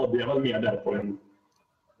 De hade jag väl mer där på en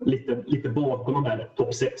lite bakom de här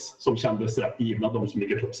topp 6 som kändes rätt givna, de som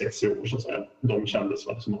ligger topp 6 i år så att säga. De kändes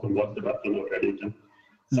väl som att de var lite bättre än övriga ligan.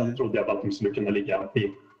 Sen trodde jag att de skulle kunna ligga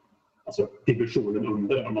i divisionen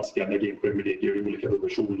under om man ska lägga in Premier League i olika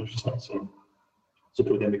divisioner så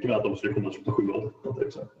trodde jag mycket väl att de skulle kunna sluta 7-8 till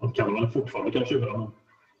exempel. Det kan de väl fortfarande kanske göra.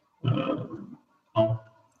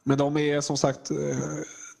 Men de är som sagt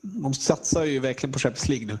de satsar ju verkligen på Champions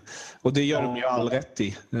League nu. Och det gör de ju all rätt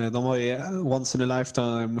i. De har ju once in a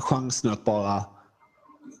lifetime chans nu att bara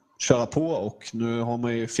köra på. Och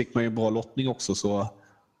nu fick man ju bra lottning också. Så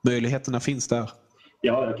möjligheterna finns där.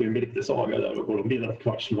 Ja, det kan ju en riktig saga där. Och går de vidare till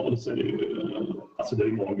kvartsfinal så är det ju det är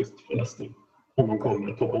ju magiskt för Leicester. Om de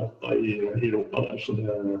kommer topp 8 i Europa där. Så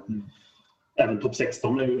även topp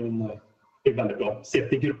 16 är ju är väldigt bra.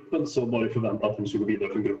 Sett i gruppen så var det förväntat att de skulle gå vidare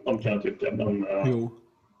från gruppen kan jag tycka. Men,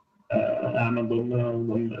 men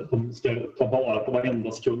de ska ta vara på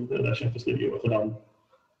varenda sekund där Champions League. För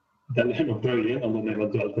den är nog dröja innan de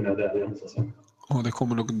eventuellt är där igen. Och det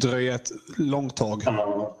kommer nog dröja ett långt tag.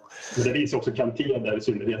 Ja, men det visar också Kanté där i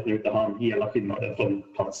synnerhet nu inte han hela skillnaden från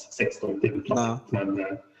plats 16 till plats. Men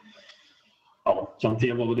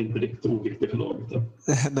Kanté var väl inte riktigt oviktig för laget.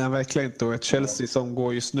 Nej, verkligen inte. Och ett Chelsea som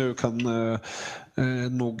går just nu kan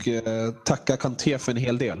nog tacka Kanté för en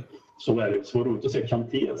hel del. Så är det. Så roligt att se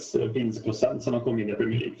Kantés vinstprocent sen han kom in i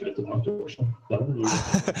Premier League för 1,5 år sedan.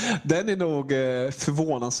 Den är nog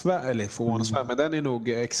förvånansvärd, men den är nog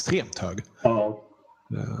extremt hög. Ja.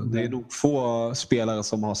 Det är nog få spelare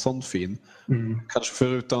som har sånt fin. Kanske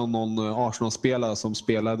förutom någon Arsenal-spelare som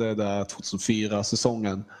spelade där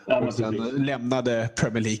 2004-säsongen och sen lämnade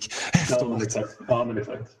Premier League efteråt. Ja, men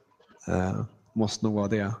exakt. Måste nog vara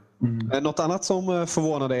det. Något annat som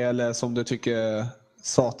förvånar dig eller som du tycker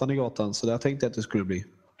satan i gatan? Så där tänkte jag att det skulle bli.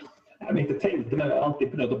 Jag inte tänkte, men jag är alltid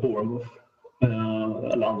imponerad av Bournemouth.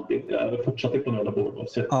 Eller alltid. Jag är fortsatt imponerad av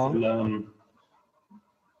Bournemouth.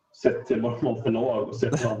 Sett till vad de har för lag och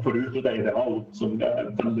sett vad han får ut och det är det allt som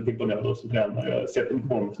är väldigt imponerad av som tränare. Jag har sett dem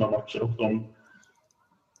på några matcher och de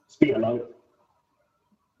spelar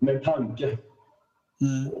med tanke.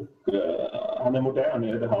 Och, han är modern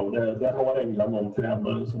i det här. Där har England någon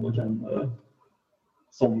tränare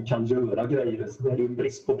som kan göra grejer. Så det är ju en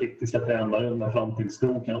brist på brittiska tränare med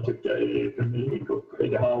framtidstro kan jag tycka i Premier League. Och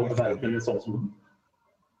det här är verkligen en sån som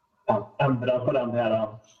ändrar på den här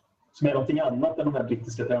som är någonting annat än de här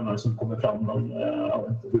brittiska tränare som kommer fram jag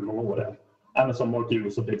vet inte hur många år det är. Även som Mark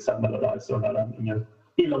Hughes och Big Sam eller så här. Ingen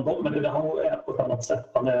illa om dem, men det här är på ett annat sätt.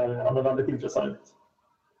 Han är väldigt intressant.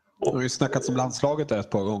 Du har ju snackat som landslaget där ett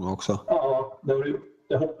par gånger också. Ja,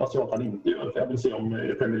 det hoppas jag att han inte gör. För jag vill se om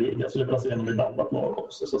Premier League. Jag skulle vilja se honom i Danmark några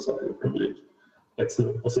också. Så är det Premier League. Växer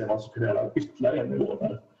upp och se vad som kan göra ytterligare en nivå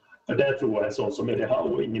där. För det tror jag är sånt som Eddie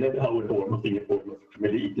Howe. Ingen Eddie Howe i Bournemouth, ingen Bournemouth i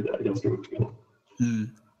Premier League. Det är ganska uppspel.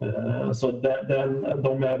 Så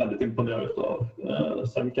de är väldigt imponerade av.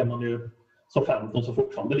 Sen kan man ju så 15 så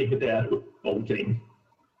fortfarande ligger där uppe omkring.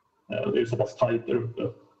 Det är ju så pass tajt där uppe.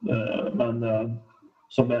 Men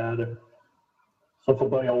som är som får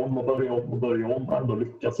börja om och ändå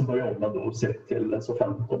lyckas börja om ändå sett till så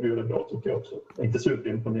 15 gör det bra tycker jag också. Jag är inte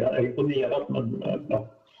superimponerad. Jag är imponerad men ja.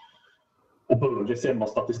 Och Burnleys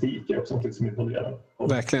hemmastatistik är också något som imponerar.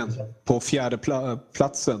 Verkligen. På fjärde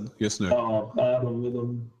platsen just nu. Ja,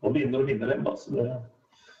 de vinner hemma. Så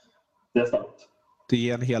det är starkt. Det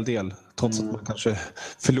ger en hel del. Trots att man kanske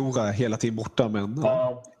förlorar hela tiden borta. Men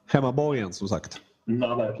hemmaborgen som sagt.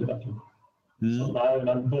 Nej, verkligen. Så, nej,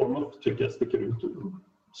 men Bournemouth tycker jag sticker ut.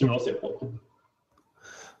 Som jag ser på.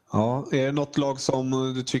 Ja, är det något lag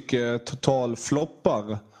som du tycker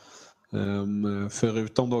totalfloppar?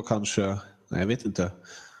 Förutom då kanske, nej jag vet inte.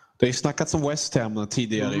 Det har ju snackats om West Ham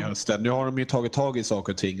tidigare i hösten. Nu har de ju tagit tag i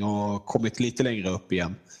saker och ting och kommit lite längre upp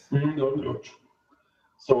igen. Det har de gjort.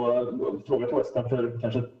 Så frågat West Ham för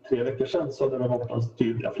kanske 3 veckor sedan så hade de hoppats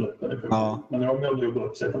tydliga floppar. Ja. Men nu har de ändå jobbat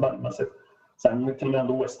upp sig tabellmässigt. Sen kan man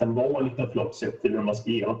ändå West Ham vara en liten flopp sett till hur man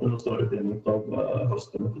spelat en större del av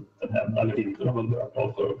hösten. Eller vintern har väl börjat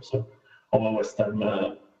bra för också. Av West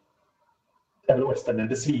Ham en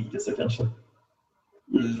besvikelse kanske.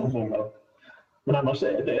 Från många. Men annars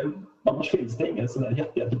finns det ingen sån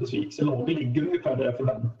där jättebesvikelse. Laget ligger ungefär där det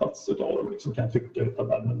förväntats utav dem, liksom, kan jag tycka, i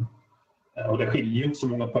tabellen. Och det skiljer ju inte så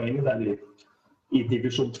många poäng där i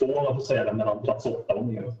division 2, man får säga det, mellan plats 8 och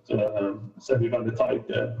ner. Så är det väldigt tajt.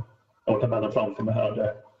 Jag har tabellen framför mig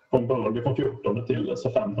här. Från Burnley från 14 till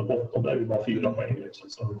så 15 på 8, där är det bara 4 poäng. Liksom,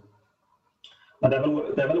 så. Men det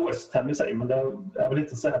är väl West Ham i sig, men det är väl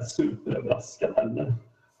inte så här superöverraskande heller.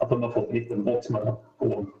 Att de har fått en liten baksmälla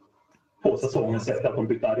på säsongen sett att de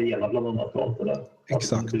bytte arena bland annat. Och allt det där.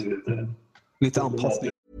 Exakt. Lite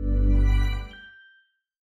anpassning.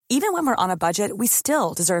 Even when we're on a budget, we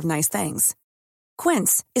still deserve nice things.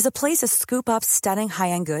 Quince is a place to scoop up stunning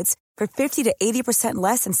high-end goods for 50 to 80%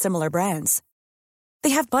 less than similar brands. They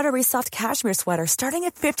have buttery soft cashmere sweaters starting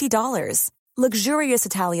at $50, luxurious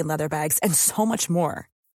Italian leather bags, and so much more.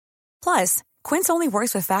 Plus, Quince only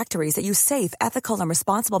works with factories that use safe, ethical, and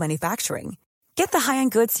responsible manufacturing. Get the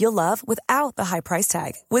high-end goods you'll love without the high price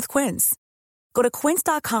tag with Quince. Go to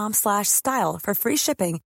quince.com/style for free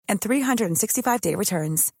shipping and 365-day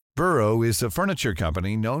returns. Burrow is a furniture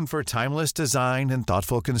company known for timeless design and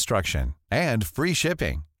thoughtful construction and free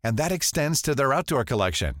shipping, and that extends to their outdoor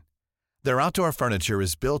collection. Their outdoor furniture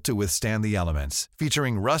is built to withstand the elements,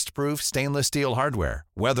 featuring rust-proof stainless steel hardware,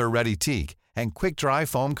 weather-ready teak, and quick-dry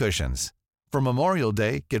foam cushions. For Memorial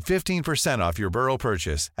Day, get 15% off your Burrow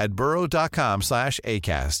purchase at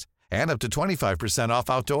burrow.com/acast and up to 25% off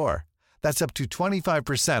outdoor. That's up to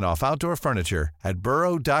 25% off outdoor furniture at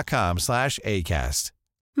burrow.com/acast.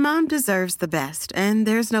 Mom deserves the best, and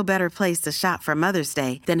there's no better place to shop for Mother's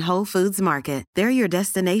Day than Whole Foods Market. They're your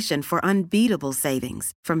destination for unbeatable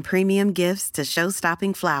savings, from premium gifts to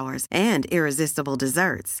show-stopping flowers and irresistible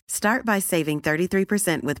desserts. Start by saving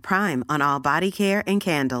 33% with Prime on all body care and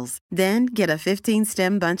candles. Then get a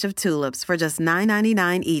 15-stem bunch of tulips for just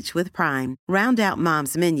 $9.99 each with Prime. Round out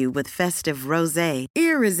Mom's menu with festive rosé,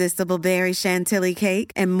 irresistible berry chantilly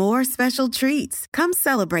cake, and more special treats. Come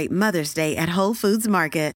celebrate Mother's Day at Whole Foods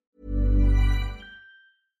Market.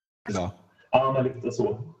 Ja, men lite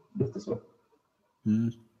så.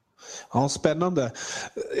 Ja, spännande.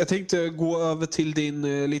 Jag tänkte gå över till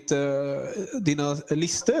dina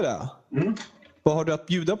listor där. Vad har du att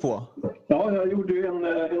bjuda på? Ja, jag gjorde ju en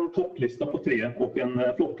topplista på 3 och en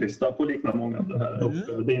flopplista på liknande många av det här. Och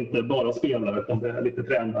det är inte bara spelare utan det är lite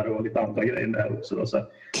tränare och lite andra grejer där också. Då. Så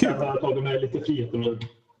jag har tagit med lite frihet.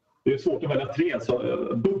 Det är svårt att välja 3, så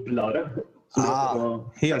bubblare.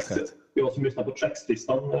 Helt rätt. Jag som lyssnade på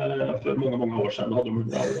Trackslistan för många år sedan hade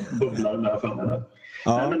de bubblare med för mig.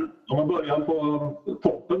 Ja. Men om man börjar på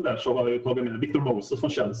toppen där så har jag tagit med Victor Moses från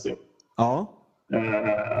Chelsea. Ja.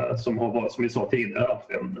 Som har varit, som vi sa tidigare, haft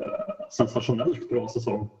en sensationellt bra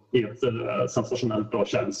säsong i ett sensationellt bra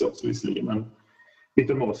Chelsea också visserligen. Men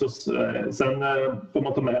Victor Moses. Sen får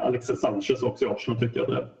man ta med Alexis Sanchez också i Arsenal tycker jag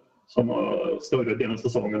det. Som större delen av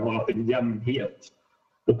säsongen har haft en jämnhet.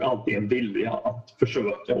 Och alltid en vilja att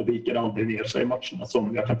försöka och viker aldrig ner sig i matcherna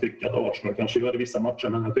som jag kan tycka att Arsenal kanske gör i vissa matcher.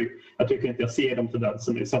 Men jag tycker inte jag ser de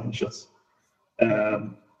tendenserna i Sanchez.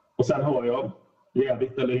 Och sen har jag,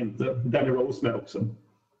 jävligt eller inte, Danny Rose med också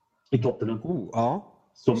i Tottenham.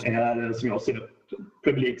 Som är, som jag ser,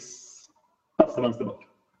 Premier Leagues bästa vänsterback.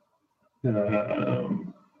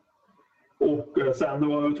 Och sen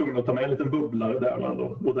var jag tvungen att ta med en liten bubblare där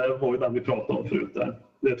ändå. Och det var ju den vi pratade om förut där.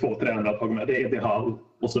 Det är 2 tränare att ta med. Det är Eddie Howe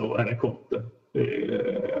och så är det Conte.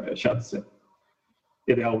 Chelsea.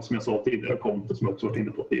 Eddie Howe som jag sa tidigare, Conte som jag också varit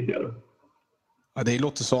inne på tidigare. Ja, det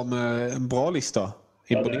låter som en bra lista.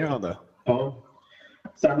 Imponerande. Ja.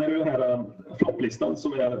 Sen är det ju den här flopplistan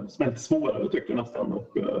som är lite svårare tycker jag nästan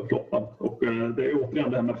och floppa. Och det är ju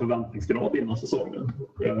återigen det här med förväntningsgrad innan säsongen.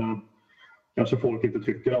 Kanske folk inte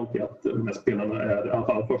tycker alltid att de här spelarna är, i alla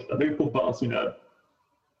fall första. Det är ju Pogba som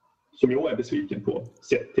jag är besviken på.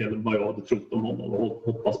 Sett till vad jag hade trott om honom och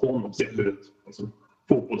hoppas på honom. Sett hur ett liksom,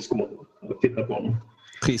 fotbollsskåd tittar på honom.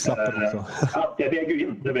 Prislappen också. Ja, det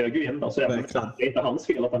väger ju in. Alltså, det är inte hans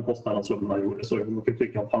fel att han kostade den summan han gjorde. Så man kan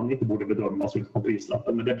tycka att han inte borde bedömas utifrån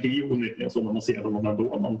prislappen. Men det blir ju onekligen så när man ser honom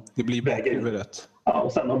ändå. Det blir bakhuvudet. Ja,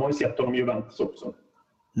 och sen har man ju sett honom i Juventus också.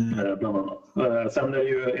 Bland annat. Sen är det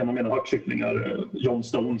ju en av mina hackkycklingar, John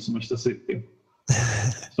Stones, Manchester City.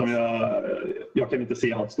 Som jag kan inte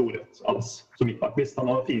se hans storhet alls som mittback. Visst, han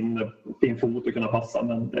har fin fot och kunna passa,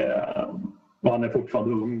 men han är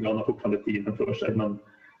fortfarande ung och han har fortfarande tiden för sig. Men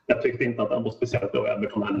jag tyckte inte att han var speciellt bra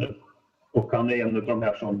Everton heller. Och han är en av de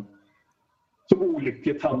här som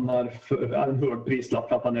olyckligt hamnar för en hög prislapp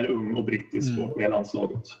för att han är ung och brittisk och med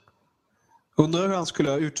landslaget. Undrar hur han skulle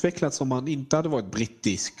ha utvecklats om han inte hade varit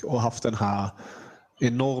brittisk och haft den här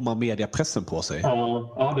enorma mediepressen på sig.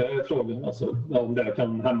 Ja, det är frågan. Alltså, om det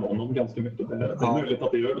kan hämma honom ganska mycket. Det är möjligt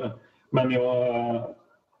att det gör det. Men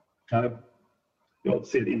jag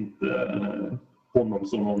ser inte honom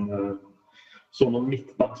som någon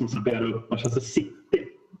mittback som ska bära upp Manchester City.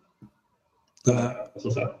 Så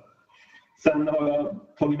att säga. Sen har jag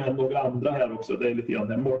tagit med några andra här också. Det är lite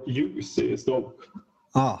grann Mark Hughes i Stoke.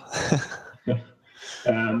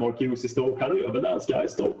 Mark Hughes i Stoke, han överlänsar i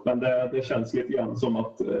Stoke, men det känns lite grann som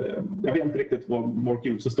att jag vet inte riktigt vad Mark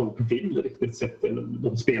Hughes och Stoke vill riktigt sett till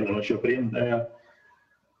de spelarna köper in.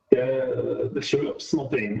 Det köps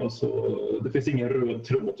någonting och så det finns ingen röd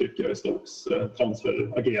tråd tycker jag i Stokes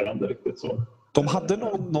transferagerande riktigt så. De hade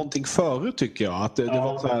någonting förut tycker jag, att det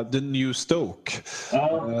var så här, the new Stoke.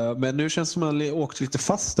 Men nu känns det som att man åkt lite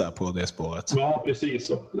fast där på det spåret. Ja, precis.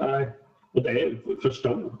 Och det är för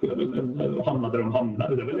Stoke, hamnade de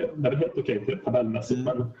hamnade. Det är väl helt okej till tabellmässigt,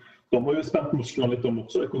 men de har ju spänt musklerna lite om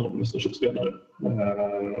också ekonomiskt och köpspelare.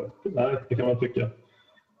 Det kan man tycka.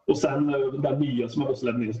 Och sen den nya som har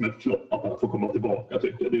släppt in som ett flopp att han får komma tillbaka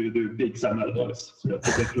tycker jag. Det är Big Sam Allardyce som jag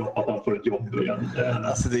tycker är ett flopp att han får ett jobb igen.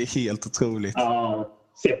 Alltså det är helt otroligt. Ja,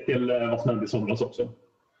 sett till vad som hände i somras också.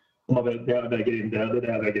 Om man väger in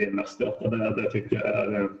det väger in mest. Det tycker jag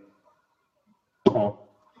är...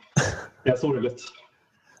 Det är sorgligt.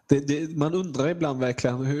 Man undrar ibland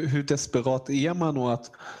verkligen hur desperat är man och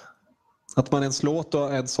att man ens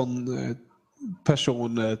låter en sån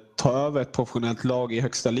person ta över ett professionellt lag i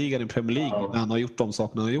högsta ligan i Premier League när han har gjort de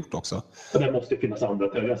sakerna han har gjort också. Det måste finnas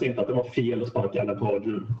andra. Jag ser inte att det var fel att sparka Alan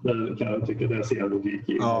Pardew. Det kan jag tycka det ser en logik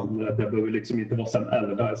i. Det behöver liksom inte vara Sam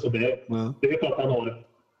Allardyce. Det är för att han har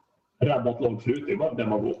räddat lag förut. Det är bara det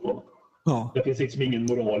man går på. Det finns liksom ingen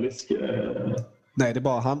moralisk... Nej, det är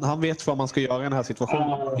bara han vet vad man ska göra i den här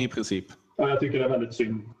situationen i princip. Ja, jag tycker det är väldigt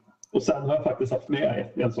synd. Och sen har jag faktiskt haft med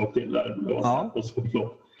en sak till där.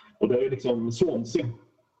 Och det är liksom Swansea.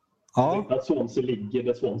 Det är inte att Swansea ligger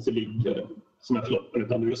där Swansea ligger som är floppen,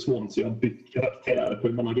 utan det är Swansea har bytt karaktär på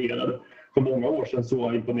hur man agerade. För många år sedan så var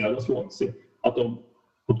jag imponerad av Swansea att de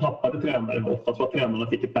tappade tränare oftast för att tränarna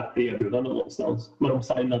fick ett bättre erbjudande någonstans. Men de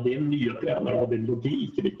signade in nya tränare och hade en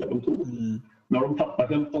logik i vilka de tog. När de tappar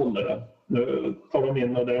helt hållare, nu tar de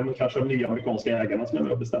in, och det är kanske de nya amerikanska ägarna som är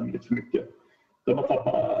med och bestämmer lite för mycket. De har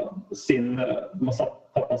tappat sin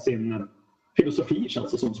filosofi,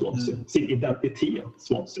 känns det som Swansea. Sin identitet,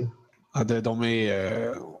 Swansea. Ja, de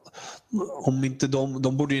är... Om inte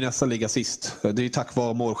de borde ju nästan ligga sist. Det är ju tack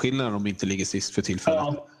vare målskillnaden de inte ligger sist för tillfället.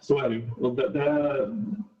 Ja, så är det ju. Och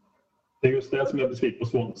det är just det som jag besviker på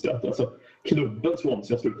Swansea. Alltså, klubben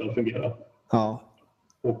Swansea slutade fungera. Ja.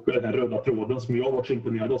 Och den här röda tråden som jag har varit så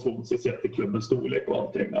imponerad av Swansea sett till klubbens storlek och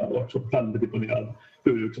allting. Jag har varit så väldigt imponerad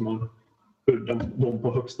hur de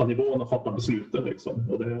på högsta nivån har fattat besluten. Liksom.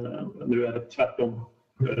 Och nu är det tvärtom.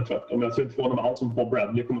 Jag ser inte förvånad med allt som Bob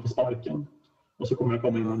Bradley kommer få sparken. Och så kommer jag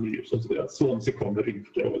komma in en ny. Så Swansea kommer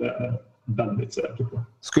rycka och det är väldigt säker på.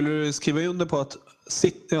 Skulle du skriva under på att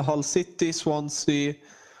Hull City, Swansea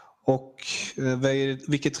och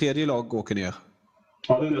vilket tredje lag åker ner?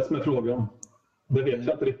 Ja, det är det som är frågan. Det vet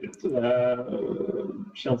jag inte riktigt. Det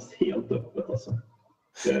känns helt öppet alltså.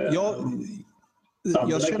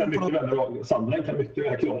 Sandland kan mycket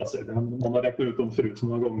väl klara sig. Man har räknat ut dem förut så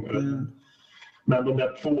många gånger. Men de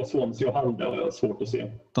där två Swansea och Hull har jag svårt att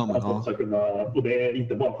se. De ska kunna, och det är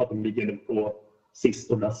inte bara för att de ligger på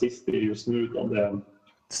sist och näst sist just nu, utan det är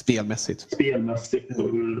spelmässigt och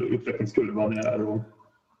hur utvecklingskurvan är. Och,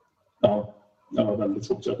 jag har väldigt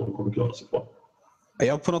svårt att se att de kommer klara sig på.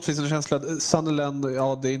 Jag har på något vis en känsla att Sunderland,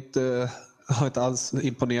 det är inte har inte alls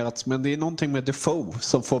imponerat. Men det är någonting med Defoe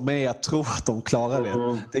som får mig att tro att de klarar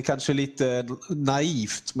det. Det är kanske lite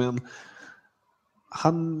naivt, men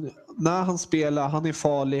när han spelar, han är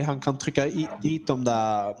farlig. Han kan trycka dit de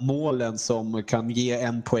där målen som kan ge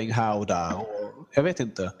en poäng här och där. Och jag vet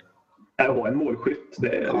inte. Att ha en målskytt,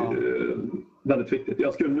 det är väldigt viktigt.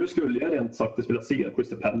 Nu skulle jag rent sagt vilja se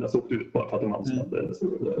Crystal Palace åkt ut bara för att de anställde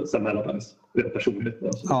Sam Allardyce. Det är personligt.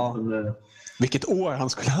 Alltså. Ja. Men, vilket år han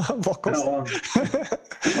skulle ha bakom sig.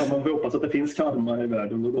 Ja, man får hoppas att det finns karma i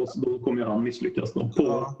världen och då kommer han misslyckas.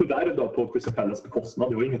 Tyvärr då på Crystal Palace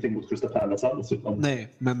bekostnad. Det var ingenting mot Crystal Palace alls. Utan...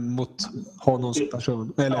 Nej, men mot honom som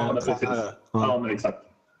person. Eller ja, men exakt.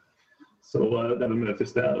 Så det är väl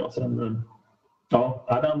möjligtvis där. Och sen,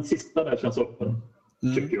 den sista där känns öppen.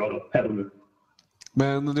 Tycker jag då, här och nu.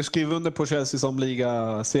 Men du skriver under på Chelsea som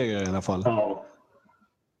ligasegrare i alla fall. Ja.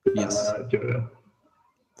 Yes. Gör jag.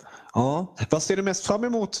 Ja, vad ser du mest fram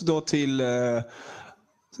emot då till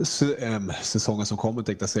säsongen som kommer,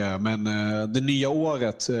 tänkte jag säga, men det nya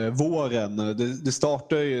året, våren, det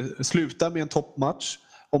slutar med en toppmatch.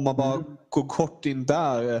 Om man bara går kort in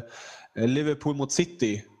där, Liverpool mot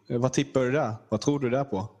City, vad tippar du där? Vad tror du där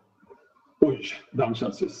på? Oj, den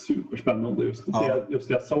känns ju superspännande. Just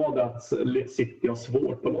jag sa det att City har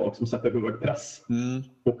svårt på lag som sätter hög press.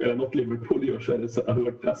 Och är det något Liverpool gör så är det att sätta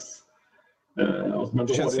hög press. Men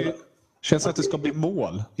då känns att det ska bli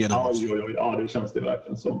mål genom matchen. Ja, det känns det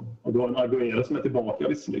verkligen som. Och då har en Aguero som är tillbaka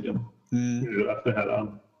visserligen. Nu efter det här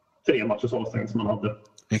 3 matchers avstängning som man hade.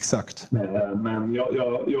 Exakt. Men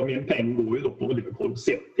min peng går ju då på Liverpool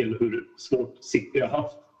sett till hur svårt City har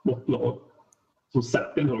haft mot lag som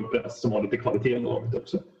sätter en hög press som har lite kvalitet i laget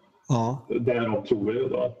också. Ja. Därav tror jag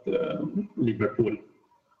då att Liverpool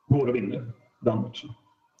går och vinner den matchen.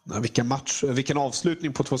 Vilken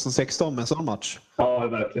avslutning på 2016 med en sån match. Ja,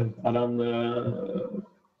 verkligen.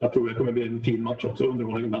 Jag tror det kommer bli en fin match också.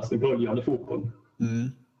 Underhållning mest i böljande fotboll.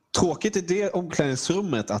 Tråkigt i det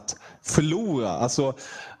omklädningsrummet att förlora. Alltså,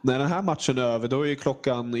 när den här matchen är över, då är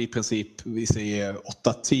klockan i princip, vi säger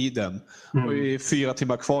 8-tiden. Och det är 4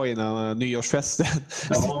 timmar kvar innan nyårsfesten.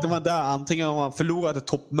 Sitter man där, antingen har man förlorat ett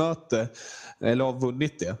toppmöte eller har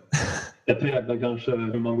vunnit det. Det präglar kanske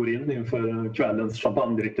hur man går in inför kvällens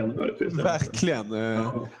champagnedrickande. Verkligen.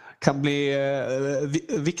 Kan bli,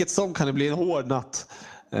 vilket som kan det bli en hård natt.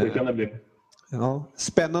 Det kan det bli. Ja,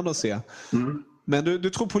 spännande att se. Men du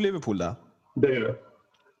tror på Liverpool där? Det gör jag.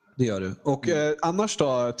 Det gör du. Och annars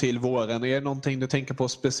då till våren, är det någonting du tänker på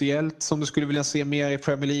speciellt som du skulle vilja se mer i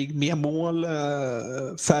Premier League? Mer mål,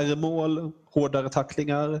 färre mål, hårdare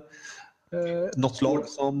tacklingar? Något lag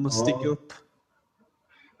som sticker upp?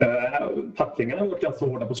 Tacklingarna har varit ganska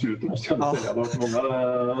hårda på slutet, måste jag säga. Det har varit många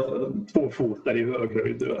tvåfotare i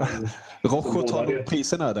höghöjd. Rojo tar nog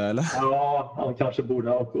priserna där, eller? Ja, han kanske borde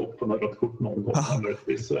ha åkt upp på något rött kort någon gång.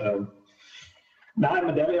 Nej,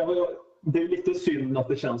 men det är lite synd att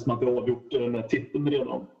det känns som att det har avgjort med titeln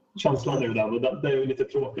redan. Känslan är ju den, och det är ju lite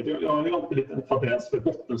tråkigt. Jag har ju alltid lite en fadäs för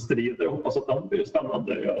bottenstrid. Jag hoppas att den blir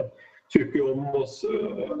spännande. Jag tycker om oss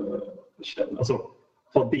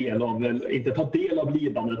inte ta del av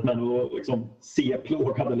lidandet, men att liksom se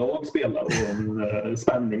plågade lag spela och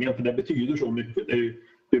spänningen, för det betyder så mycket.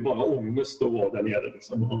 Det är bara ångest att vara där nere.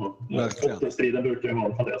 Liksom. Bottenstriden brukar ju vara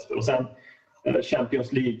en fadäs för. Och sen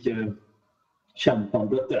Champions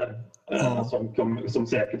League-kämpandet där, som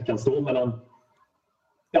säkert kan stå mellan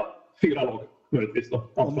 4 lag möjligtvis då.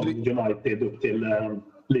 Från United upp till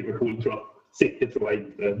Liverpool tror jag. City tror jag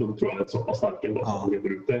inte. De tror jag är ett så pass starka lag som lever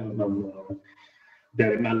ut det. Men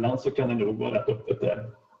däremellan så kan det nog vara rätt öppet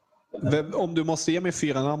där. Om du måste ge mig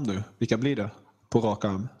 4 namn nu, vilka blir det på rak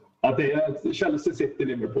arm? Ja, det är Chelsea, City,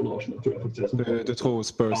 Liverpool och Arsenal tror jag faktiskt. Du tror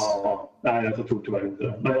Spurs? Ja, nej, jag tror tyvärr inte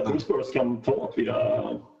det. Men jag tror Spurs kan ta via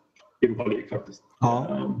Europa League faktiskt.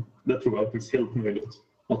 Ja. Det tror jag faktiskt helt möjligt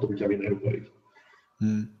att de kan vinna Europa League.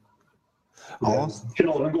 Ja.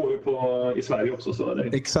 Finalen går ju i Sverige också. Så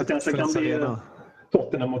det kanske kan bli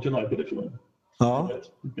Tottenham mot United i finalen. Ja.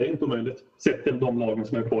 Det är inte omöjligt. Sett till de lagen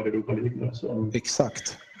som är kvar i Europa League.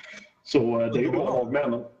 Exakt. Så det är ju bra lag med,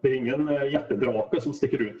 men det är ingen jättedrake som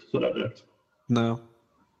sticker ut så där direkt. Nej.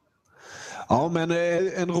 Ja, men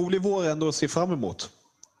en rolig vår ändå att se fram emot.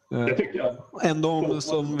 Det tycker jag. Ändå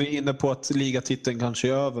som vi är inne på att ligatiteln kanske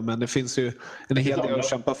är över, men det finns ju en hel del att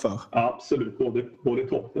kämpa för. Absolut, både i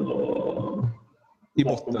toppen och i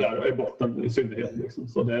botten. Där, i botten i synnerhet. Liksom.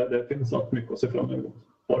 Så det finns allt mycket att se fram emot.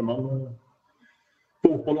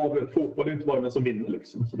 Fotboll är inte bara den som vinner.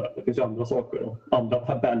 Liksom, så där. Det finns ju andra saker och andra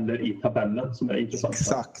tabeller i tabellen som är intressanta.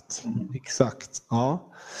 Exakt.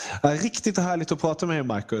 Ja. Riktigt härligt att prata med dig,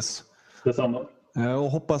 Marcus. Detsamma.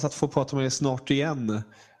 Och hoppas att få prata med dig snart igen.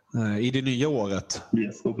 i det nya året.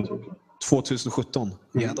 Yes, hoppas också. 2017.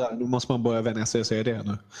 Jädrar, nu måste man börja vänja sig och säga det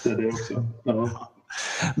nu. Det är det också. Ja.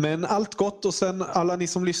 Men allt gott, och sen alla ni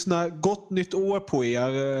som lyssnar, gott nytt år på er.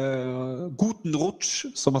 Guten Rutsch,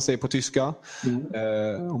 som man säger på tyska.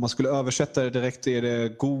 Om man skulle översätta det direkt är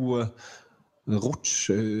det god Rutsch,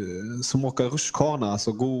 som åker rutschkana,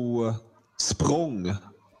 alltså god språng.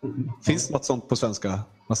 Finns det något sånt på svenska?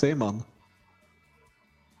 Vad säger man?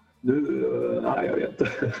 Nej, jag vet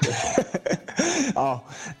inte. Ja,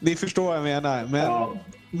 ni förstår vad jag menar. Men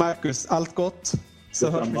Marcus, allt gott. Så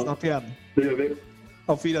hörs vi snart igen. Det gör vi.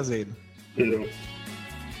 Auf Wiedersehen. Hej då.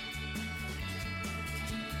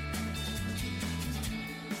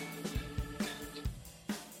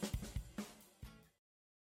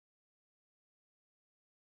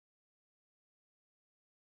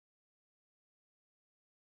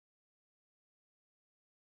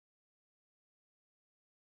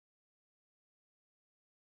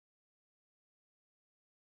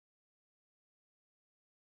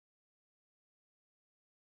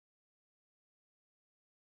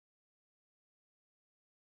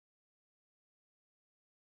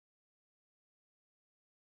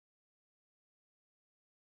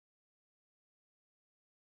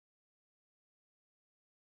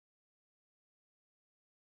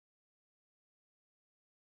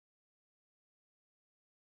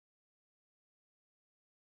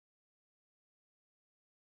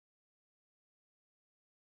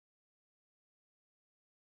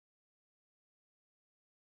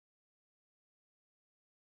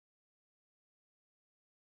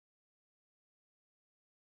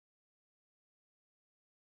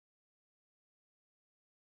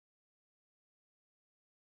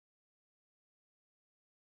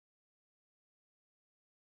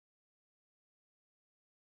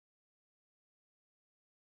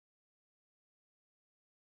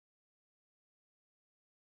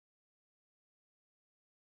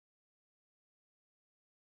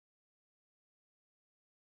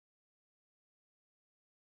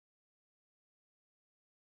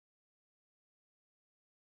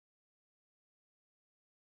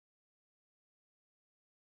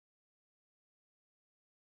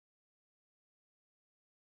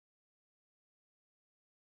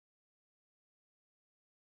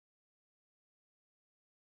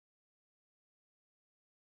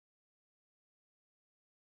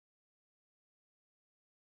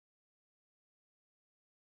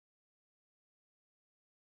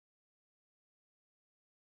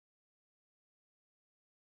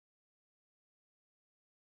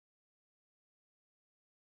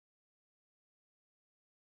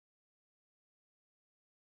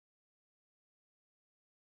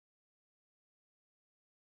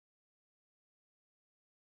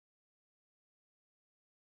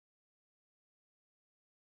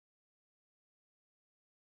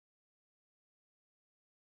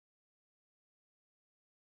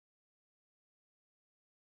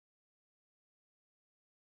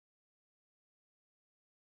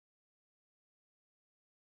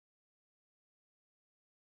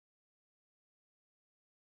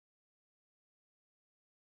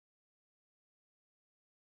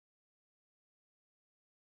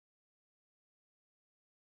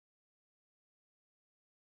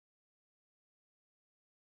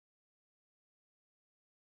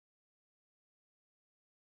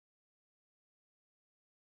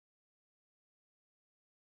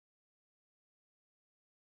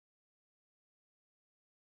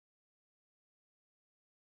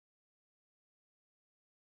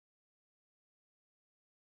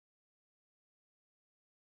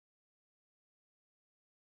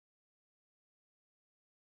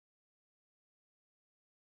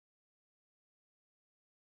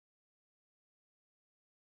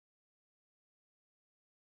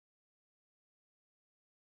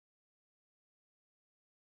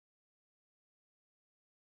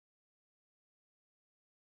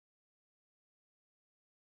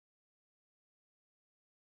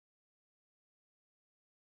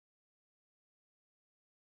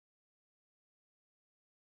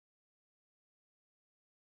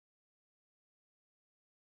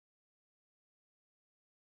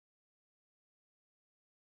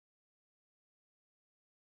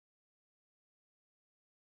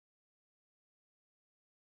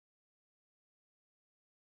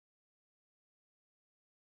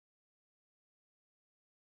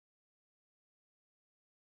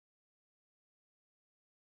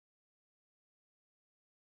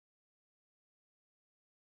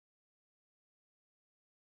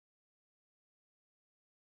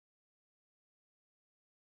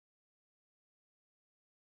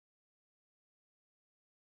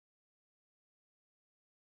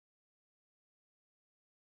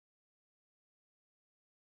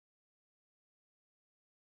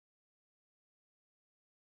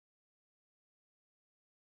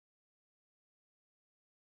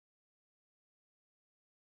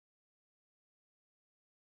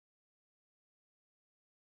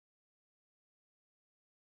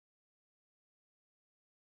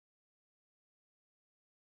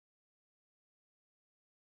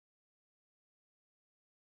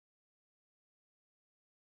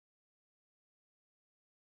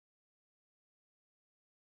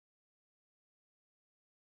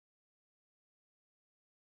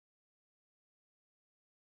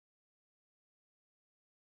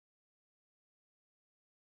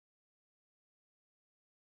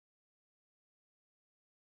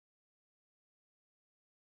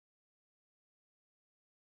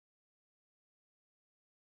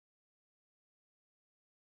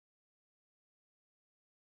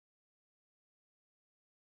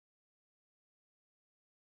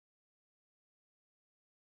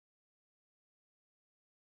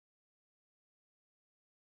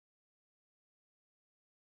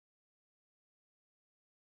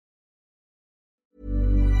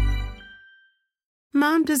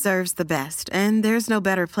 Mom deserves the best, and there's no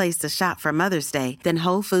better place to shop for Mother's Day than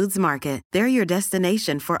Whole Foods Market. They're your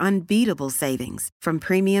destination for unbeatable savings, from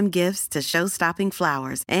premium gifts to show-stopping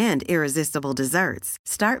flowers and irresistible desserts.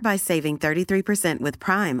 Start by saving 33% with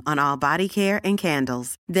Prime on all body care and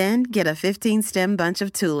candles. Then get a 15-stem bunch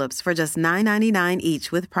of tulips for just $9.99 each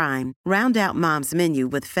with Prime. Round out Mom's menu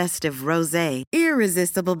with festive rosé,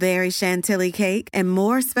 irresistible berry chantilly cake, and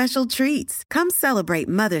more special treats. Come celebrate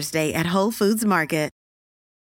Mother's Day at Whole Foods Market.